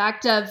by the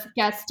fact of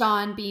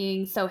Gaston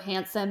being so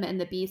handsome and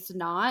the Beast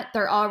not,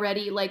 they're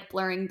already like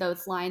blurring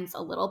those lines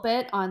a little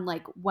bit on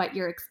like what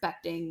you're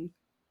expecting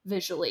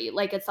visually.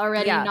 Like it's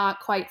already not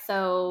quite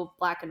so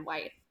black and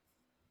white.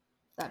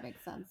 That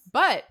makes sense.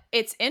 But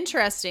it's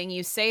interesting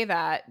you say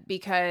that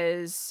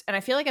because, and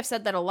I feel like I've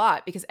said that a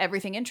lot because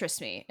everything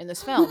interests me in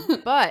this film.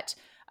 But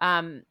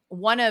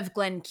one of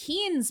Glenn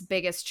Keane's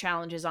biggest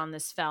challenges on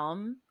this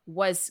film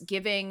was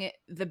giving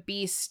the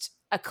Beast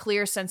a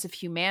clear sense of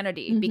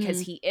humanity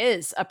because he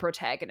is a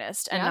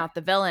protagonist and not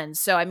the villain.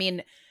 So, I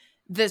mean,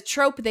 the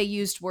trope they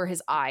used were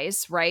his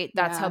eyes, right?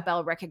 That's how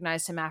Belle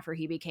recognized him after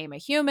he became a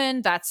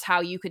human. That's how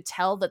you could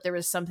tell that there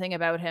was something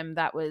about him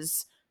that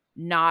was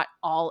not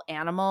all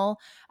animal.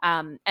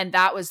 And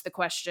that was the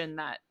question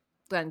that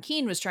Glenn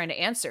Keane was trying to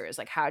answer, is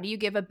like, how do you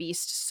give a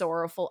beast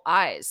sorrowful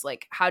eyes?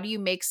 Like, how do you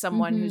make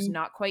someone who's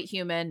not quite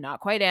human, not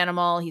quite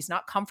animal? He's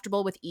not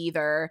comfortable with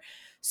either.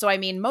 So, I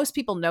mean, most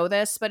people know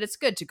this, but it's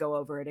good to go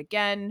over it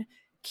again.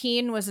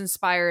 Keane was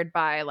inspired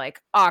by like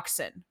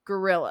oxen,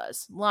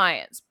 gorillas,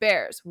 lions,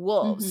 bears,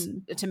 wolves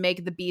to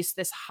make the beast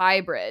this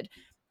hybrid.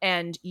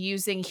 And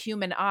using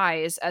human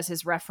eyes as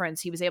his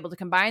reference, he was able to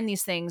combine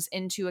these things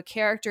into a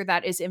character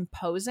that is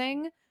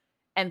imposing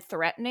and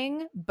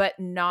threatening, but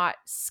not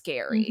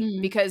scary.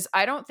 Because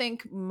I don't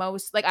think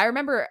most, like I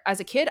remember as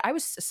a kid, I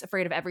was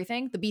afraid of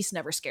everything. The Beast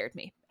never scared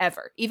me,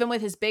 ever. Even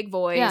with his big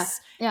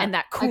voice and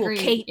that cool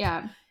cape,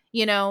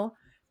 you know?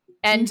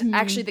 And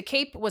actually the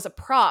cape was a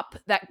prop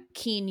that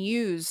Keane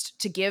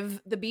used to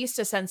give the Beast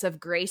a sense of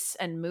grace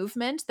and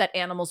movement that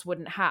animals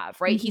wouldn't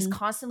have, right? He's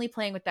constantly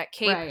playing with that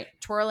cape,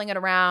 twirling it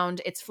around.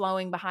 It's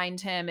flowing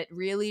behind him. It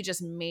really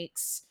just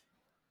makes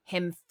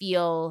him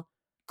feel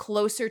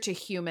closer to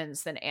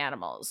humans than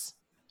animals.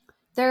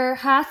 There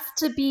has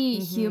to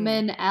be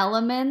human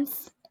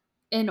elements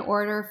in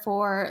order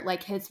for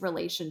like his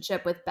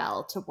relationship with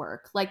Belle to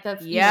work. Like the,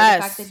 you know,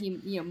 the fact that he,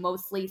 you know,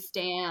 mostly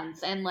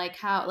stands and like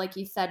how, like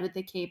you said with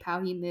the cape,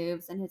 how he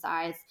moves and his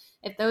eyes,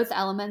 if those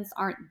elements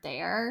aren't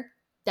there,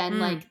 then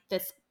like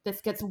this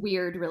gets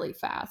weird really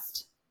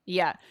fast.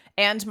 Yeah.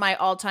 And my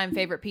all-time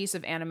favorite piece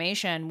of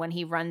animation, when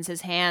he runs his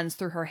hands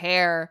through her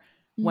hair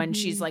when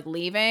she's like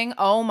leaving.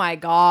 Oh my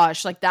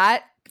gosh. Like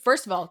that,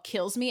 first of all,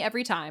 kills me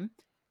every time.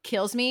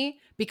 Kills me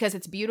because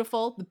it's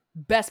beautiful. The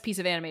best piece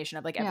of animation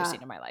I've like ever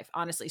seen in my life.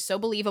 Honestly, so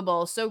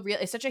believable, so real.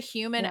 It's such a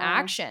human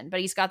action, but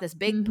he's got this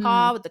big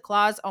paw with the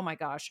claws. Oh my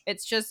gosh.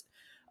 It's just,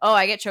 oh,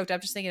 I get choked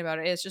up just thinking about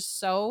it. It's just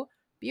so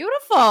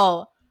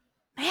beautiful.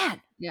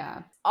 Man.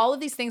 Yeah. All of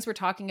these things we're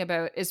talking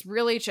about is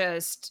really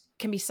just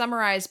can be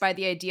summarized by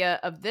the idea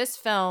of this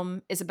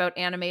film is about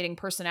animating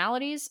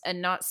personalities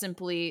and not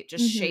simply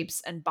just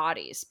shapes and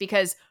bodies,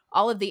 because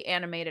all of the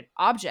animated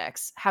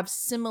objects have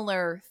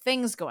similar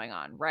things going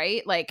on,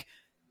 right? Like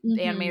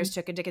the animators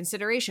took into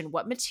consideration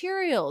what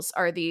materials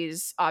are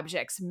these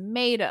objects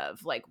made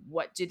of? Like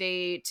what do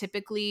they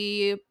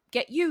typically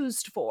get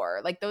used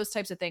for? Like those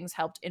types of things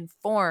helped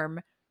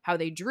inform how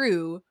they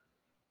drew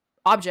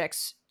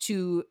objects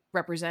to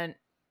represent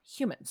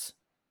humans,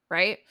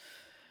 right?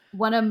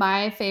 One of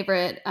my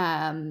favorite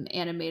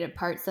animated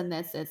parts in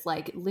this is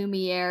like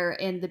Lumiere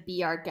in the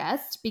Be Our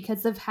Guest,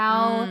 because of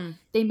how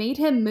they made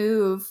him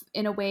move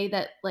in a way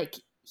that like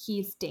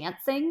he's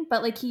dancing,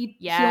 but like he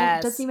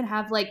doesn't even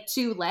have like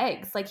two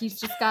legs. Like he's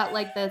just got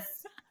like this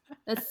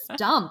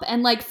stump,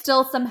 and like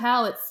still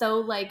somehow it's so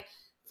like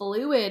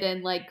fluid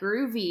and like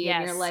groovy,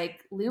 and you're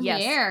like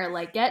Lumiere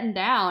like getting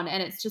down,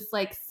 and it's just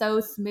like so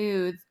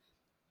smooth.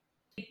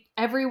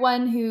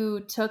 Everyone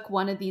who took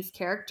one of these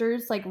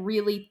characters like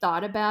really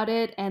thought about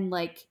it and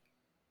like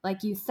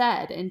you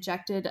said,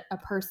 injected a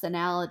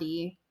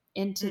personality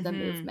into the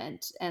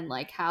movement and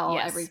like how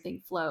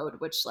everything flowed,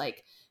 which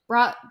like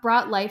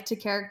brought life to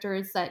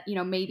characters that, you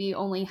know, maybe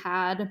only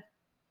had,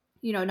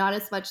 you know, not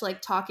as much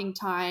like talking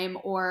time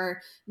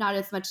or not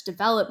as much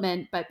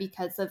development, but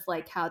because of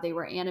like how they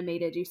were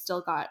animated, you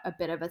still got a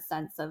bit of a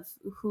sense of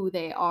who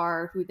they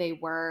are, who they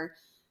were,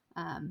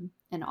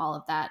 and all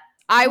of that.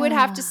 I would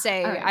have to All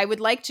say, right. I would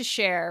like to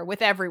share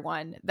with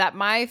everyone that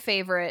my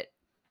favorite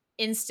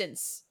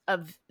instance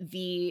of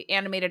the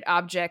animated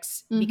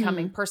objects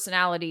becoming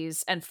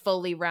personalities and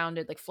fully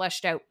rounded, like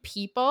fleshed out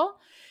people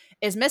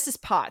is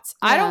Mrs. Potts.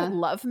 I don't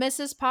love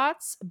Mrs.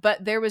 Potts,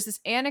 but there was this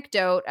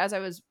anecdote as I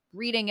was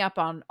reading up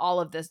on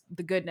all of this,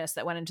 the goodness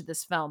that went into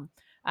this film.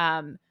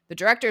 The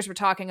directors were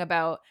talking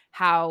about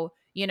how,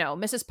 you know,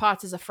 Mrs.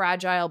 Potts is a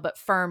fragile but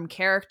firm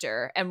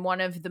character. And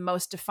one of the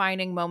most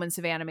defining moments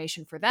of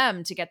animation for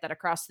them to get that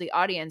across to the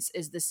audience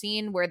is the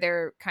scene where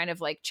they're kind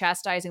of like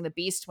chastising the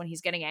beast when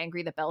he's getting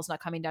angry that Belle's not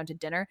coming down to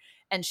dinner.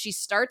 And she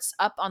starts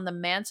up on the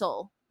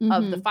mantle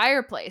of the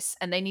fireplace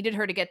and they needed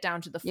her to get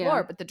down to the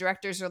floor. But the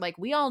directors are like,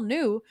 we all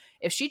knew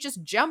if she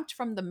just jumped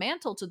from the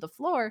mantle to the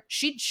floor,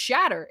 she'd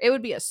shatter. It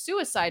would be a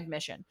suicide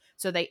mission.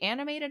 So they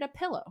animated a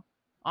pillow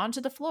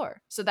onto the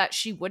floor so that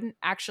she wouldn't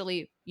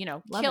actually, you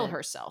know, kill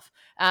herself.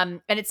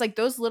 And it's like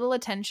those little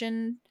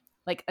attention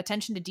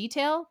to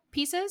detail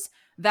pieces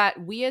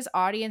that we as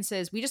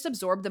audiences, we just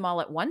absorb them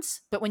all at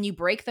once. But when you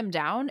break them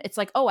down, it's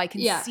like, oh, I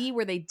can see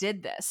where they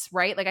did this,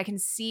 right? Like I can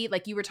see,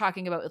 like you were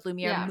talking about with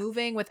Lumiere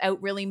moving without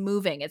really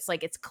moving. It's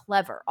like, it's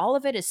clever. All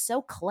of it is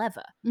so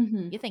clever.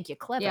 You think you're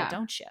clever,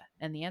 don't you?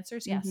 And the answer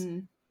is yes.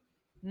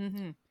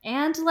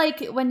 And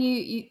like when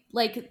you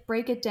like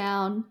break it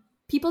down,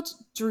 people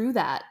drew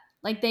that.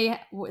 Like they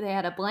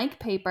had a blank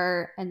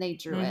paper and they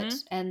drew it,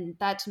 and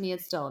that to me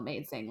is still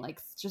amazing. Like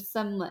just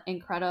some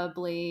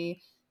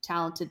incredibly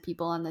talented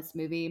people on this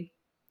movie,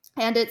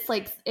 and it's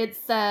like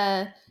it's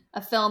a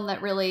film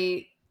that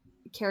really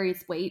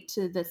carries weight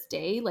to this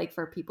day. Like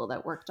for people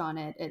that worked on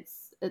it,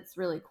 it's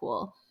really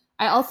cool.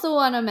 I also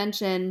want to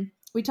mention,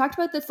 we talked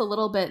about this a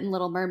little bit in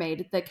Little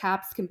Mermaid, the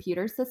CAPS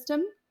computer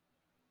system.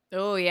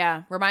 Oh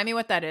yeah, remind me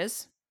what that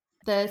is.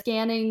 The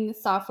scanning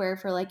software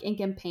for like ink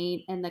and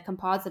paint and the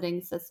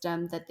compositing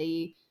system that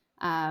they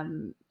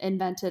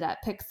invented at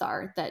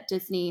Pixar that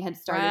Disney had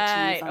started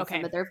to use on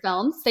some of their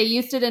films. They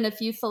used it in a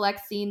few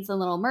select scenes in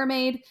Little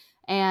Mermaid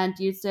and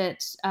used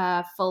it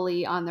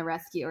fully on The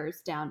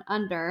Rescuers Down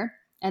Under,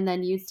 and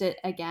then used it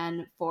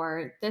again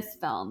for this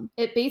film.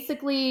 It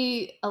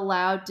basically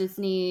allowed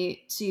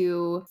Disney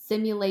to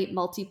simulate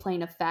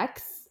multiplane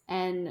effects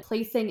and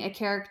placing a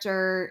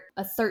character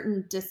a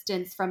certain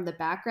distance from the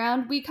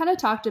background. We kind of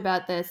talked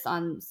about this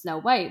on Snow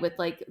White with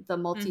like the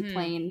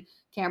multiplane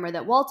camera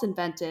that Walt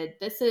invented.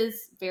 This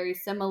is very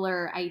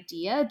similar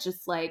idea,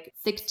 just like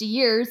 60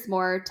 years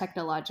more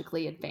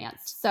technologically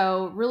advanced.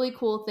 So really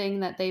cool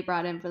thing that they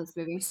brought in for this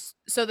movie.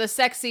 So the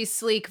sexy,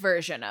 sleek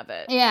version of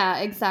it. Yeah,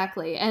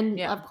 exactly. And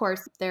of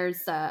course,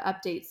 there's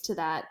updates to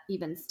that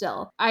even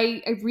still.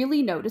 I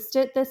really noticed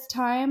it this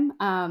time.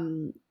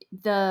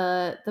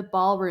 The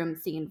ballroom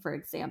scene, for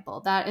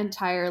example, that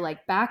entire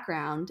like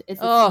background is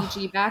a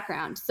CG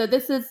background. So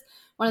this is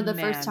one of the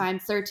first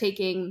times they're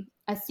taking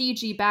a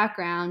CG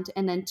background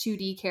and then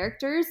 2D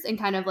characters and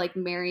kind of like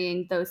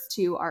marrying those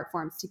two art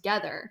forms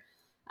together.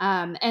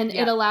 And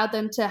it allowed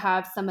them to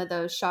have some of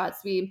those shots.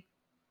 We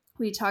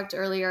talked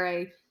earlier,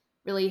 I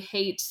really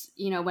hate,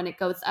 you know, when it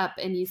goes up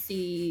and you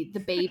see the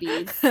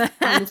babies on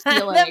the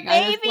ceiling. The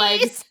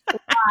babies!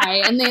 Like,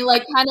 why? And they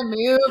like kind of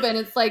move and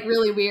it's like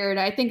really weird.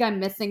 I think I'm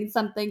missing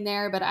something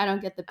there, but I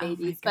don't get the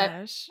babies. But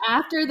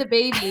after the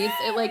babies,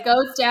 it like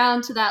goes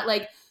down to that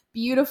like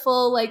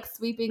beautiful like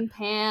sweeping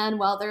pan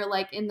while they're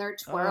like in their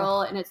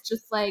twirl. And it's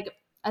just like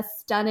a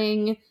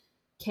stunning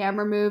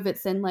camera move.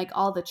 It's in like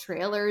all the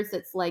trailers.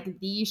 It's like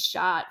the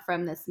shot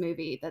from this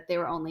movie that they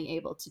were only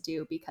able to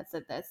do because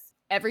of this.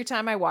 Every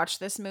time I watch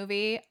this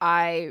movie,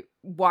 I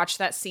watch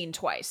that scene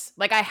twice.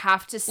 Like I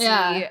have to see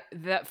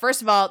the,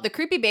 first of all, the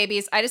creepy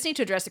babies. I just need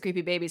to address the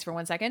creepy babies for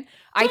 1 second.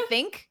 I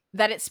think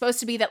that it's supposed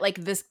to be that like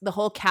this, the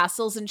whole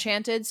castle's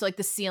enchanted. So like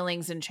the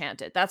ceiling's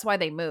enchanted. That's why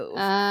they move.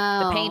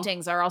 The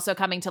paintings are also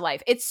coming to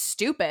life. It's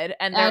stupid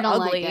and they're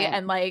ugly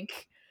and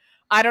like,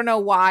 I don't know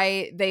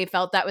why they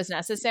felt that was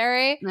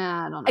necessary.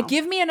 Nah, I don't know.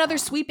 Give me another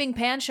sweeping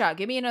pan shot.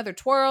 Give me another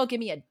twirl.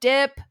 Give me a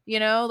dip, you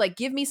know, like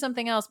give me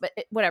something else. But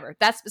whatever.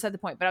 That's beside the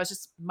point. But I was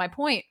just, my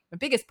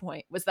biggest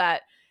point was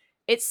that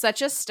it's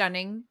such a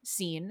stunning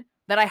scene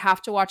that I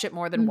have to watch it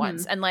more than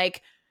once. And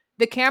like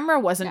the camera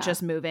wasn't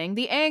just moving.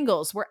 The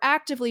angles were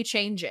actively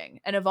changing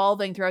and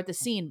evolving throughout the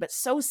scene, but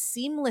so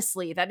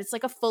seamlessly that it's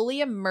like a fully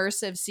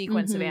immersive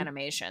sequence of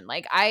animation.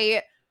 Like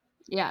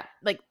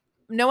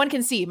no one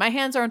can see. My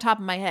hands are on top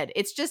of my head.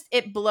 It's just,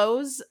 it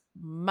blows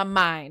my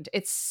mind.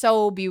 It's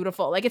so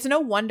beautiful. Like, it's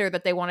no wonder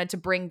that they wanted to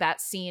bring that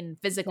scene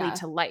physically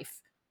to life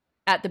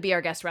at the Be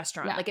Our Guest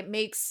restaurant. Like, it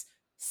makes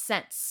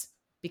sense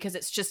because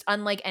it's just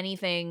unlike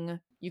anything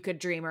you could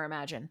dream or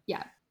imagine.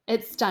 Yeah,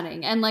 it's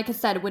stunning. And like I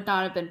said, it would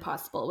not have been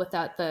possible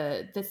without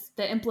the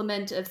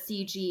implement of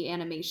CG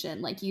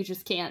animation. Like, you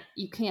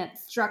can't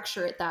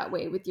structure it that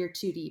way with your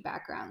 2D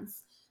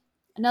backgrounds.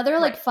 Another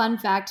like fun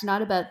fact,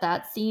 not about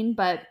that scene,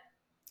 but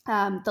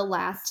the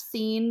last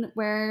scene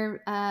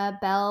where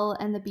Belle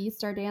and the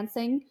Beast are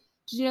dancing.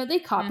 Did you know they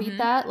copied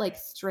that like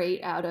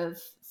straight out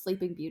of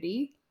Sleeping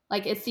Beauty?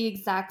 Like it's the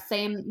exact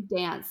same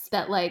dance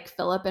that like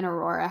Philip and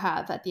Aurora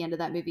have at the end of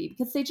that movie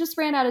because they just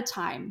ran out of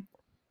time.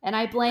 And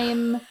I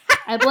blame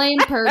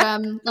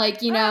Purdom.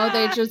 Like, you know,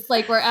 they just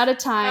like, we're out of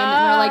time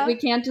and they're like, we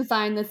can't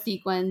design the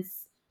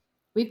sequence.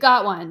 We've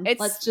got one.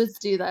 Let's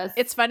just do this.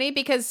 It's funny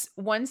because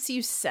once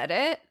you said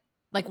it,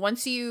 like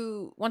once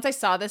I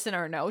saw this in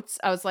our notes,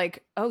 I was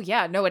like, oh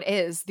yeah, no, it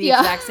is the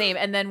exact same.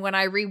 And then when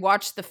I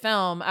rewatched the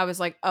film, I was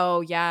like,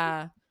 oh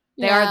yeah,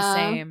 they are the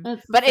same.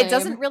 But it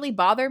doesn't really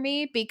bother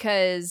me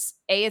because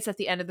A, it's at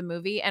the end of the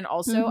movie, and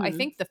also I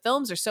think the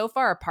films are so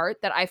far apart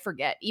that I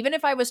forget. Even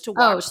if I was to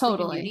watch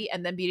Sleeping Beauty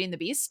and then Beauty and the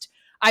Beast,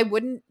 I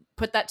wouldn't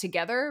put that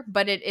together.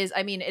 But it is,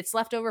 I mean, it's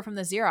left over from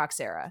the Xerox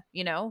era,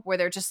 you know, where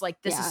they're just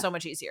like, this is so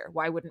much easier.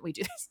 Why wouldn't we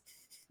do this?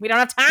 We don't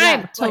have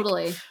time. Yeah,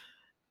 totally. Like,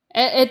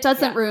 it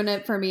doesn't ruin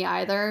it for me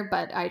either,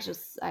 but I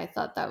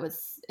thought that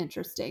was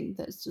interesting.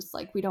 That it's just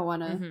like, we don't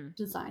want to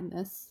design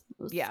this.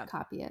 Let's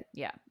copy it.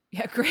 Yeah,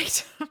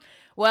 great.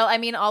 Well, I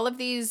mean, all of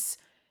these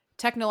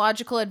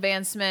technological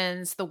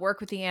advancements, the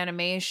work with the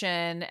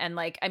animation, and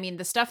like, I mean,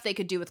 the stuff they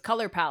could do with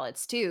color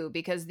palettes too,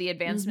 because the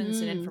advancements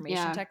in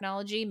information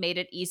technology made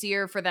it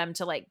easier for them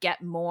to like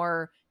get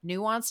more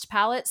nuanced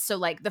palettes. So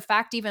like the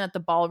fact even that the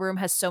ballroom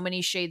has so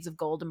many shades of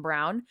gold and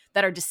brown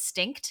that are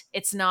distinct,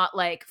 it's not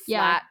like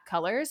flat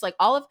colors. Like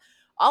all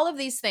of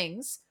these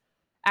things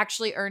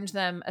actually earned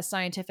them a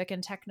Scientific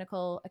and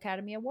Technical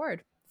Academy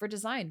Award for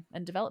design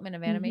and development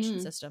of animation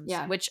systems,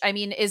 which I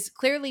mean is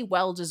clearly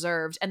well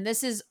deserved. And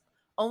this is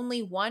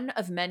only one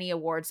of many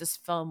awards this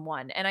film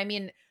won. And I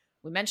mean,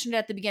 we mentioned it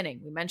at the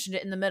beginning, we mentioned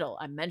it in the middle,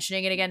 I'm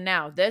mentioning it again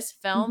now. This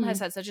film has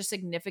had such a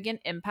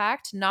significant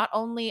impact, not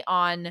only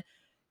on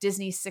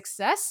Disney's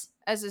success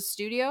as a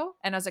studio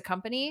and as a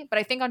company, but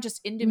I think on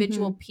just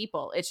individual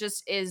people. It's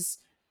just a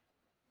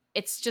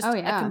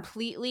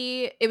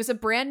completely, it was a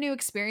brand new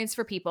experience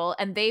for people.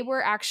 And they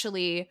were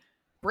actually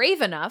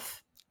brave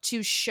enough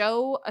to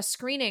show a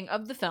screening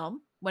of the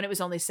film when it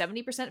was only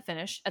 70%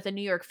 finished at the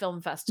New York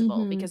Film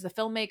Festival, because the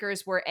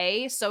filmmakers were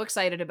so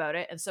excited about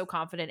it and so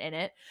confident in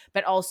it,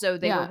 but also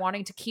they were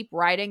wanting to keep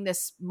riding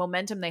this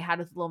momentum they had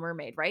with Little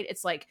Mermaid, right?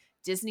 It's like,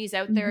 Disney's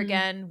out there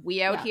again,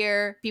 we out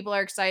here, people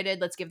are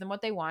excited, let's give them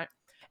what they want.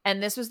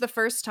 And this was the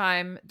first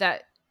time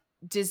that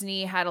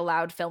Disney had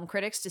allowed film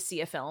critics to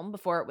see a film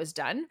before it was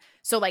done.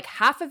 So like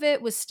half of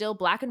it was still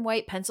black and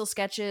white pencil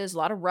sketches, a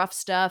lot of rough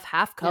stuff,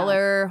 half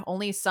color,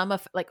 only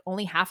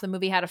half the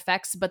movie had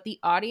effects, but the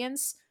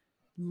audience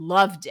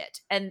loved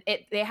it. And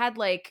they had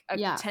like a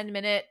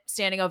 10-minute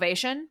standing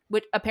ovation,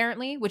 which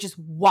is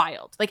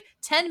wild. Like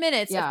 10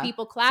 minutes of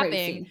people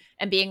clapping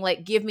and being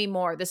like, give me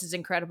more, this is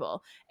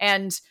incredible.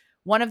 And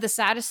one of the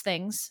saddest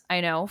things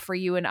I know for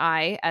you and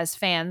I as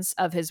fans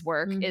of his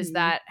work is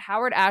that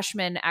Howard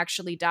Ashman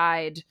actually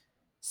died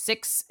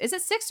is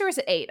it 6 or is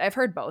it 8? I've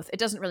heard both. It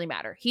doesn't really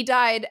matter. He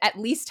died at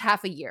least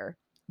half a year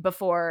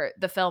before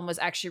the film was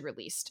actually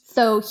released.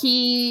 So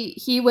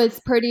he was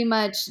pretty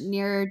much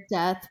near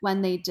death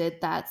when they did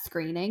that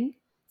screening.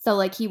 So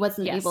like he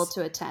wasn't able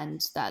to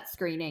attend that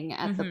screening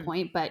at the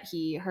point, but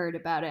he heard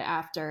about it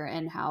after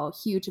and how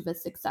huge of a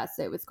success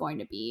it was going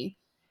to be.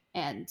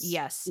 And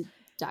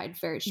died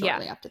very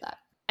shortly after that.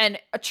 And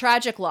a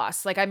tragic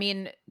loss. Like, I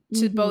mean,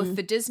 to both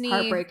the Disney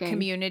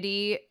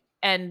community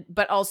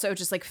but also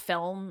just like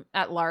film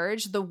at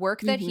large, the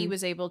work that he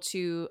was able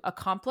to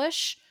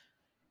accomplish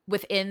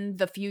within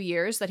the few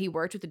years that he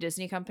worked with the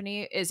Disney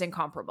company is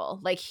incomparable.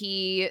 Like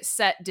he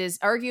set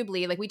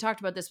arguably, like we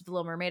talked about this with the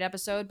Little Mermaid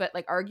episode, but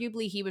like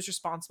arguably he was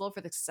responsible for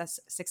the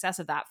success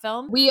of that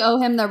film. We owe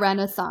him the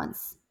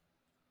Renaissance.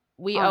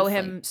 We owe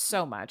him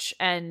so much.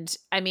 And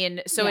I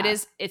mean, so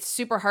it's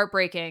super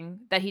heartbreaking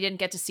that he didn't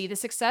get to see the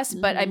success,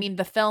 but I mean,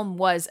 the film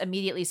was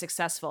immediately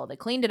successful. They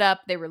cleaned it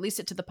up, they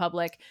released it to the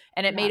public,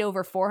 and it made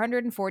over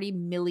 $440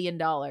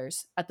 million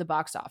at the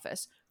box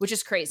office, which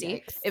is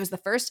crazy. Yikes. It was the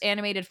first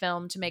animated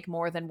film to make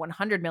more than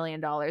 $100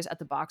 million at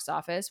the box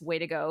office. Way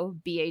to go,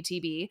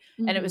 BATB.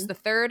 And it was the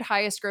third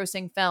highest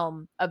grossing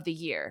film of the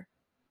year.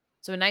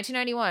 So in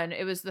 1991,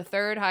 it was the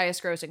third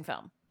highest grossing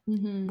film.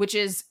 Which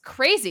is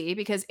crazy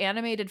because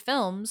animated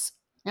films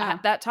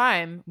at that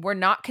time were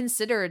not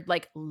considered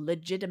like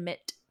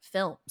legitimate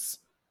films.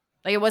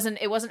 Like it wasn't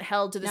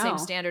held to the same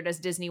standard as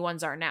Disney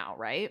ones are now,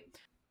 right?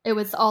 It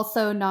was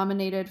also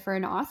nominated for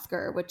an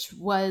Oscar, which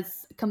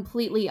was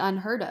completely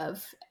unheard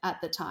of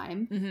at the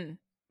time.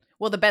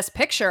 Well, the Best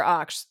Picture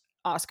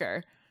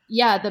Oscar.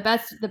 Yeah, the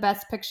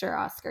best picture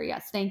Oscar.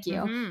 Yes, thank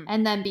you.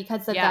 And then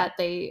because of that,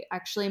 they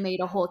actually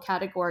made a whole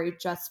category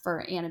just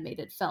for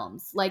animated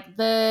films. Like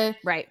the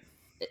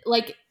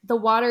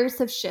waters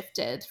have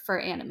shifted for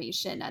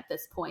animation at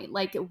this point.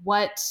 Like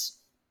what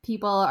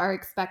people are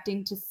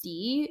expecting to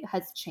see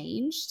has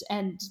changed,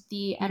 and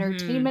the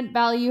entertainment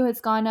value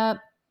has gone up.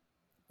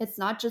 It's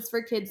not just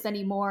for kids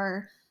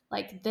anymore.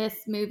 Like this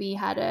movie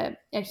had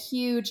a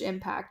huge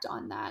impact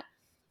on that.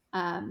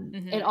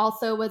 It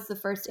also was the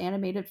first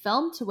animated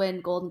film to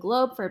win Golden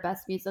Globe for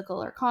Best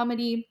Musical or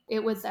Comedy.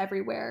 It was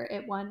everywhere.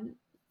 It won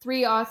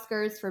 3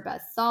 Oscars for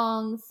Best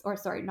Songs,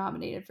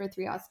 nominated for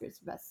 3 Oscars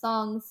for Best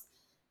Songs,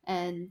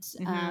 and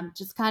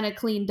just kind of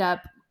cleaned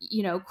up,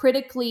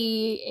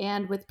 critically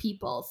and with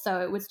people.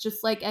 So it was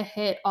just like a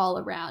hit all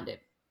around.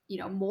 It,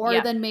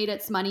 more than made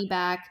its money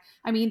back.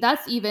 I mean,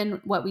 that's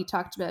even what we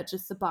talked about,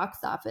 just the box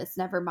office,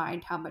 never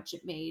mind how much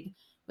it made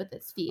with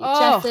its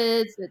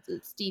VHSs, with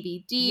its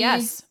DVDs,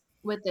 yes,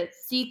 with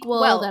its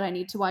sequel that I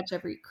need to watch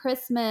every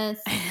Christmas.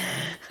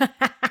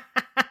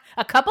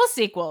 A couple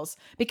sequels,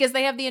 because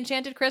they have the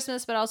Enchanted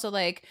Christmas, but also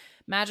like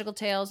Magical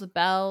Tales with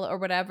Belle or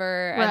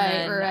whatever. And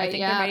then I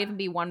think there might even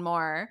be one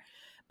more.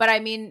 But I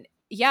mean,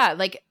 yeah,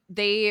 like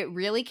they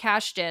really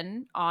cashed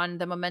in on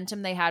the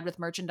momentum they had with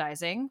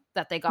merchandising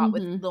that they got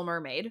with Little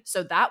Mermaid.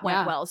 So that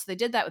went well. So they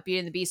did that with Beauty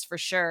and the Beast for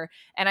sure.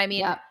 And I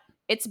mean,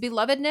 its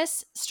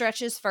belovedness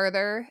stretches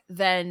further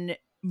than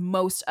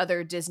most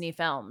other Disney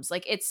films.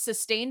 Like it's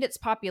sustained its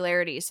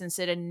popularity since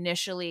it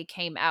initially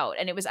came out.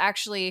 And it was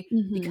actually,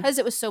 because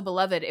it was so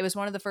beloved, it was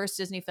one of the first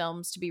Disney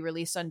films to be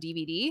released on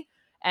DVD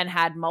and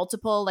had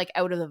multiple like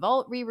out of the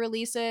vault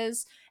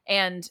re-releases.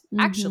 And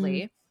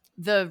actually,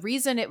 the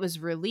reason it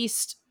was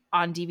released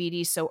on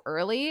DVD so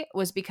early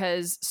was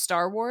because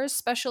Star Wars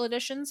special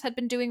editions had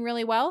been doing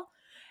really well.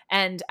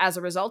 And as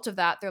a result of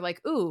that, they're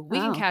like, ooh, we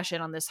can cash in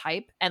on this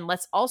hype. And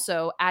let's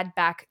also add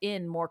back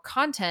in more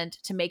content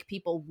to make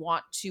people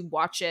want to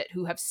watch it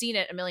who have seen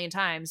it a million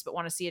times but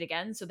want to see it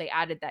again. So they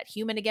added that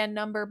Human Again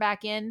number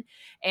back in.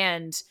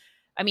 And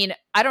I mean,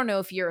 I don't know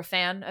if you're a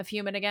fan of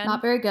Human Again.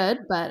 Not very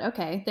good, but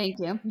okay. Thank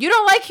you. You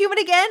don't like Human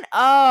Again?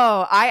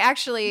 Oh, I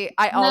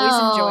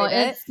always enjoyed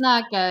it. It's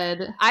not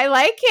good. I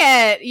like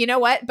it. You know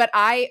what? But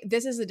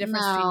this is the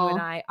difference between you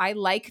and I. I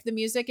like the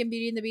music in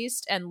Beauty and the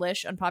Beast, and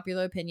Lish,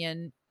 unpopular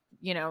opinion,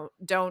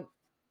 don't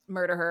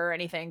murder her or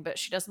anything, but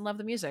she doesn't love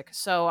the music.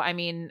 So, I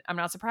mean, I'm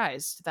not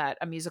surprised that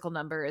a musical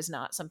number is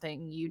not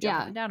something you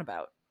jump up and down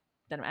about.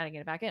 Then I'm adding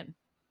it back in.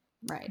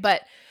 Right.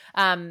 But,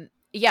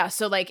 yeah,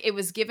 so like it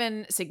was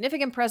given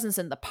significant presence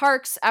in the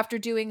parks after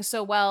doing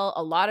so well.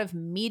 A lot of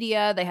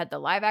media. They had the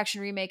live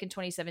action remake in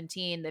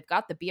 2017. They've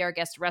got the Be Our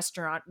Guest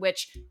restaurant,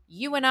 which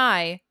you and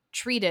I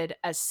treated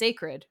as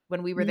sacred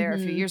when we were there a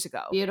few years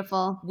ago.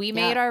 Beautiful. We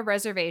made our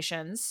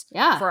reservations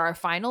for our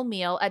final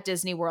meal at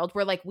Disney World.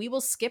 We're like, we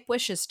will skip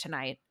wishes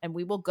tonight and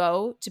we will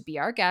go to Be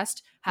Our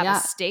Guest, have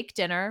a steak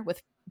dinner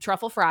with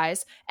truffle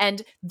fries.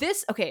 And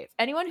this, okay,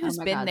 anyone who's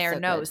been there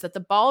knows that the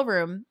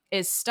ballroom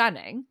is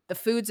stunning. The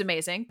food's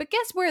amazing. But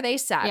guess where they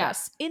sat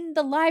us? In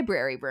the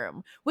library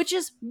room, which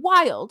is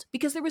wild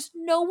because there was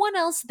no one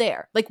else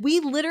there. Like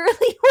we literally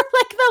were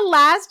like the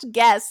last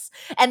guests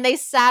and they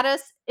sat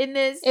us in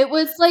this. It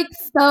was like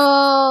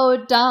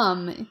so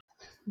dumb.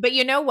 But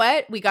you know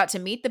what? We got to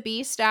meet the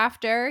Beast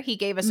after. He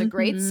gave us a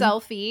great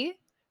selfie.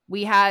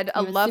 We had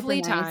a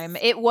lovely time.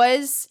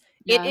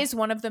 It is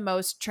one of the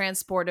most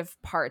transportive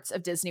parts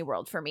of Disney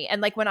World for me.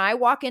 And like when I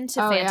walk into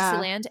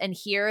Fantasyland and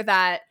hear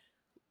that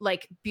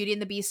like Beauty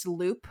and the Beast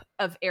loop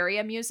of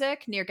area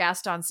music near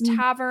Gaston's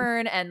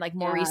Tavern and like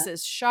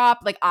Maurice's shop,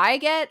 like I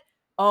get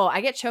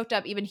choked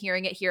up even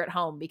hearing it here at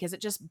home because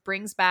it just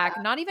brings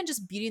back not even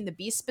just Beauty and the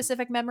Beast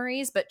specific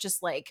memories, but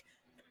just like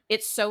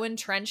it's so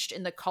entrenched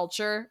in the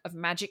culture of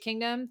Magic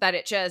Kingdom that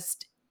it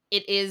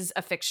is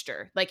a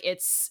fixture. Like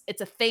it's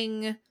a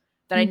thing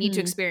that I need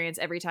to experience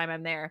every time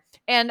I'm there.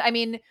 And I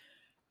mean,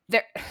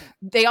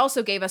 they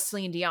also gave us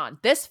Celine Dion.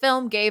 This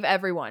film gave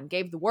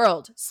the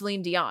world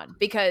Celine Dion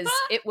because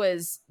it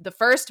was the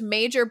first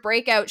major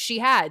breakout she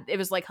had. It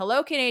was like,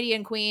 hello,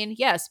 Canadian Queen.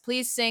 Yes,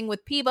 please sing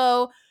with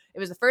Peebo. It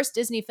was the first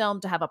Disney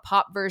film to have a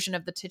pop version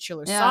of the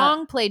titular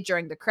song played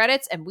during the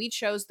credits. And we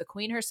chose the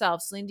queen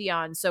herself, Celine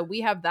Dion. So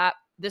we have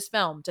this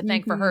film to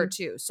thank for her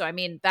too. So, I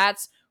mean,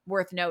 that's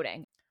worth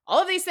noting.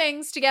 All of these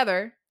things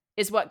together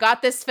is what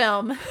got this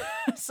film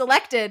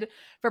selected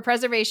for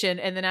preservation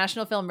in the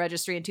National Film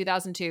Registry in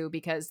 2002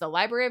 because the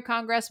Library of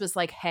Congress was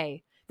like,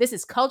 hey, this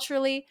is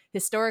culturally,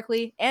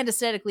 historically, and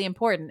aesthetically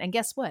important. And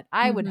guess what?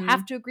 I would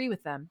have to agree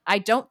with them. I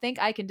don't think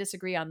I can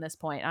disagree on this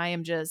point. I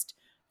am just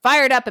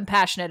fired up and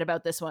passionate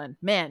about this one.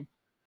 Man.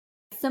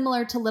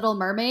 Similar to Little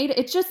Mermaid,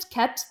 it just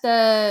kept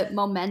the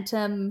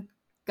momentum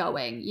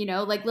going,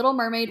 like Little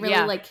Mermaid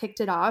really like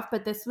kicked it off,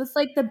 but this was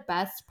like the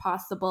best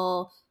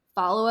possible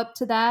follow-up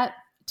to that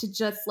to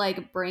just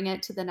like bring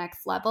it to the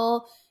next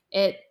level.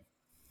 It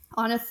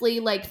honestly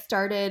like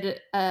started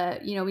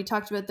we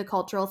talked about the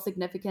cultural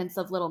significance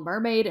of Little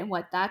Mermaid and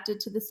what that did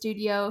to the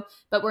studio,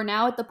 but we're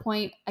now at the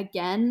point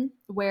again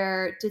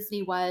where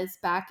Disney was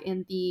back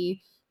in the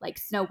like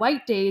Snow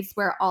White days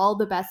where all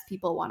the best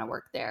people want to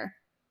work there,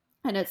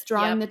 and it's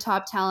drawing the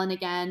top talent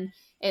again.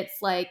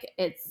 It's like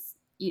it's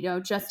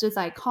just as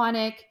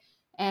iconic,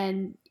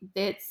 and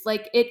it's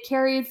like it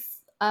carries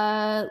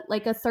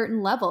like a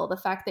certain level, the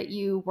fact that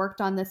you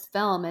worked on this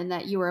film and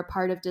that you were a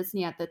part of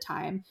Disney at the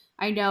time.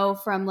 I know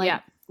from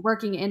like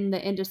working in the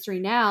industry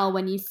now,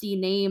 when you see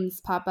names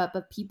pop up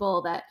of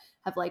people that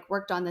have like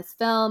worked on this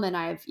film, and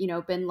I've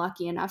been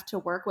lucky enough to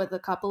work with a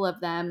couple of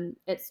them,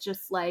 it's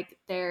just like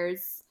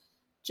there's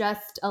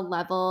just a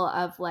level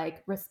of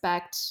like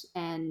respect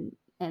and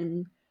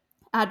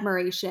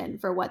admiration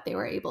for what they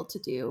were able to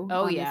do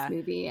on this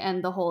movie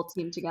and the whole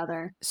team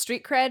together.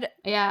 Street cred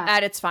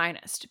at its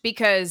finest,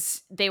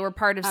 because they were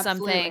part of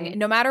something,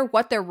 no matter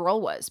what their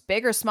role was,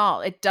 big or small,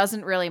 it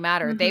doesn't really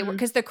matter. They were,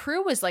 because the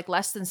crew was like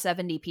less than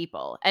 70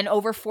 people and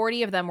over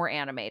 40 of them were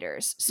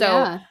animators.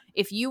 So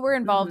if you were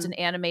involved in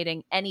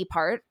animating any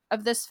part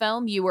of this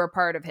film, you were a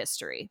part of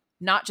history,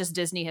 not just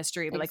Disney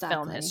history, but like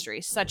film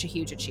history. Such a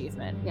huge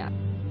achievement. Yeah.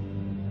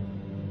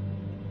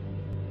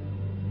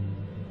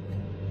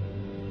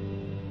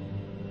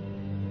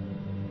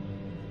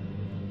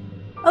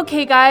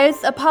 Okay,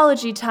 guys,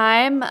 apology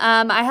time.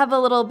 I have a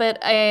little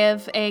bit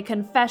of a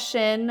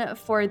confession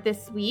for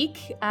this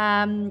week.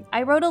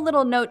 I wrote a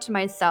little note to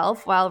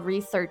myself while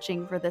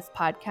researching for this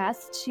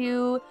podcast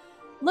to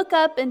look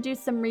up and do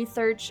some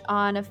research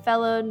on a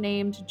fellow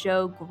named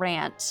Joe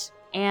Grant.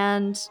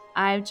 And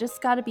I've just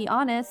got to be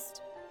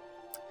honest,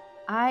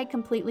 I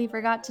completely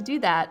forgot to do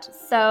that.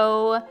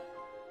 So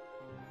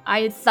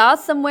I saw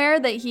somewhere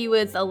that he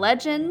was a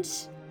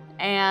legend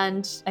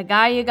and a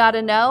guy you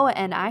gotta know,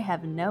 and I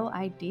have no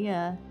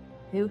idea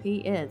who he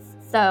is.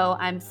 So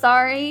I'm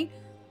sorry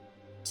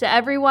to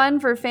everyone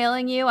for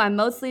failing you. I'm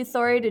mostly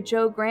sorry to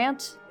Joe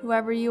Grant,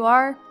 whoever you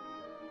are.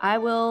 I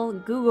will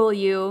Google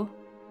you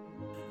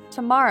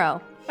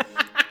tomorrow.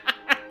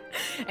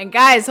 And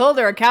guys, hold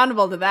her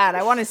accountable to that.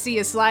 I want to see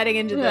you sliding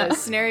into the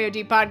Scenario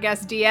D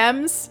podcast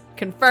DMs,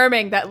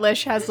 confirming that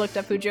Lish has looked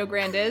up who Joe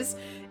Grant is.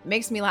 It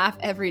makes me laugh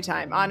every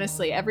time.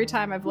 Honestly, every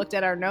time I've looked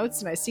at our notes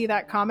and I see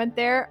that comment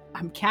there,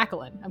 I'm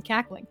cackling.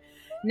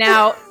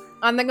 Now,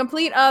 on the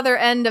complete other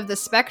end of the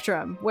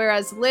spectrum,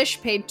 whereas Lish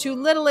paid too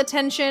little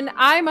attention,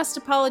 I must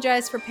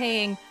apologize for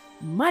paying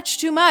much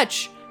too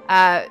much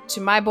to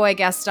my boy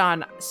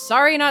Gaston.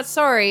 Sorry, not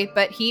sorry,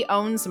 but he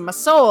owns my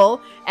soul,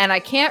 and I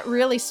can't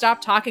really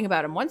stop talking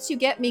about him. Once you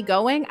get me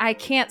going, I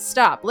can't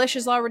stop. Lish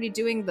is already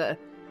doing the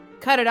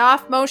cut it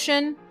off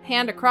motion,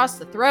 hand across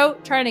the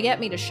throat, trying to get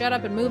me to shut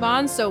up and move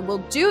on, so we'll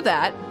do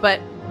that,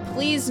 but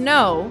please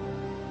know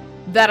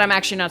that I'm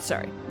actually not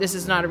sorry. This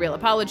is not a real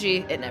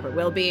apology. It never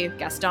will be.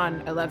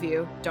 Gaston, I love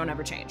you. Don't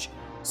ever change.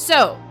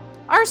 So,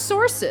 our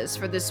sources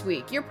for this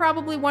week. You're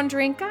probably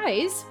wondering,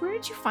 guys, where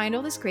did you find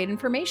all this great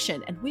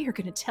information? And we are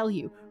going to tell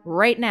you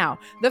right now.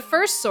 The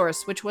first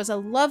source, which was a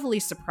lovely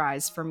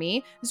surprise for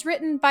me, was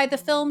written by the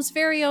film's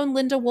very own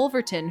Linda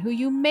Wolverton, who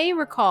you may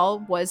recall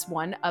was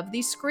one of the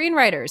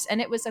screenwriters.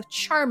 And it was a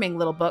charming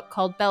little book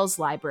called Belle's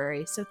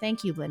Library. So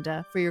thank you,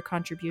 Linda, for your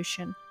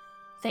contribution.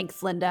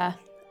 Thanks, Linda.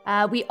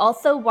 We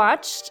also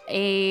watched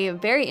a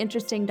very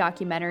interesting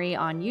documentary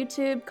on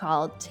YouTube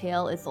called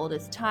Tale as Old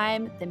as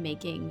Time, The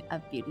Making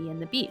of Beauty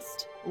and the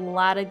Beast. A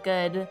lot of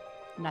good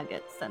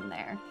nuggets in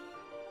there.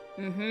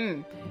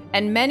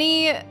 And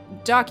many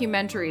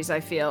documentaries,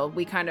 I feel,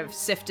 we kind of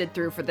sifted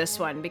through for this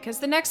one, because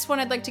the next one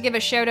I'd like to give a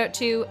shout out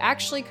to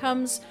actually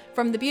comes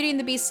from the Beauty and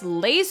the Beast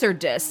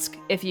Laserdisc,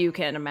 if you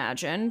can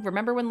imagine.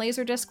 Remember when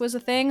Laserdisc was a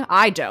thing?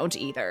 I don't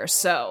either.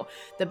 So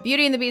the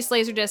Beauty and the Beast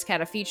Laserdisc had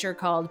a feature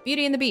called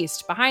Beauty and the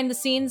Beast Behind the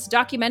Scenes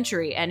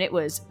Documentary, and it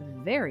was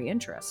very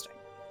interesting.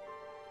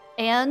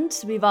 And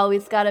we've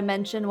always got to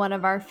mention one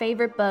of our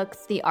favorite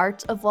books, The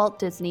Art of Walt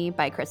Disney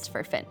by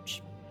Christopher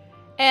Finch.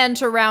 And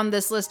to round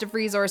this list of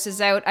resources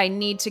out, I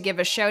need to give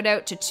a shout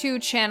out to 2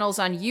 channels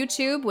on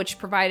YouTube, which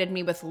provided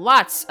me with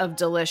lots of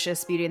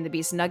delicious Beauty and the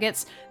Beast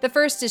nuggets. The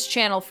first is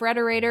Channel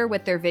Frederator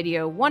with their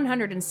video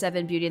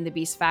 107 Beauty and the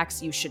Beast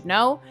Facts You Should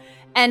Know.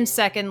 And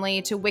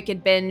secondly, to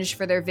Wicked Binge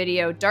for their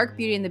video Dark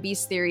Beauty and the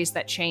Beast Theories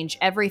That Change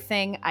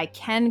Everything. I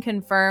can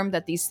confirm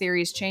that these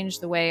theories changed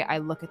the way I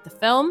look at the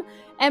film,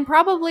 and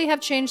probably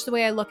have changed the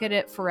way I look at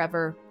it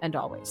forever and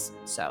always.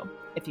 So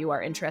if you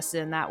are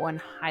interested in that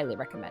one, highly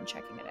recommend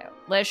checking it out.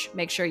 Lish,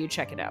 make sure you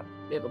check it out.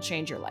 It will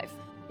change your life.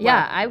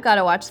 Yeah, I've got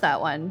to watch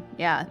that one.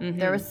 Yeah,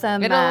 there was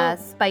some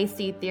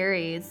spicy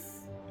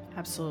theories.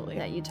 Absolutely.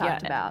 That you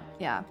talked about.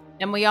 Yeah.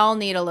 And we all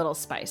need a little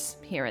spice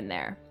here and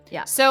there.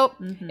 Yeah. So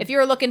if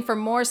you're looking for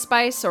more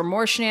spice or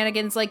more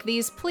shenanigans like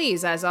these,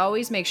 please, as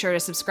always, make sure to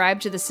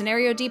subscribe to the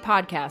Scenario D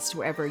podcast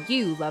wherever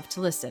you love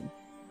to listen.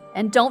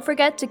 And don't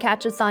forget to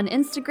catch us on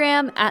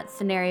Instagram at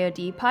Scenario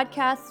D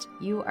Podcast.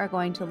 You are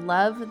going to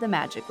love the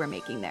magic we're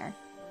making there.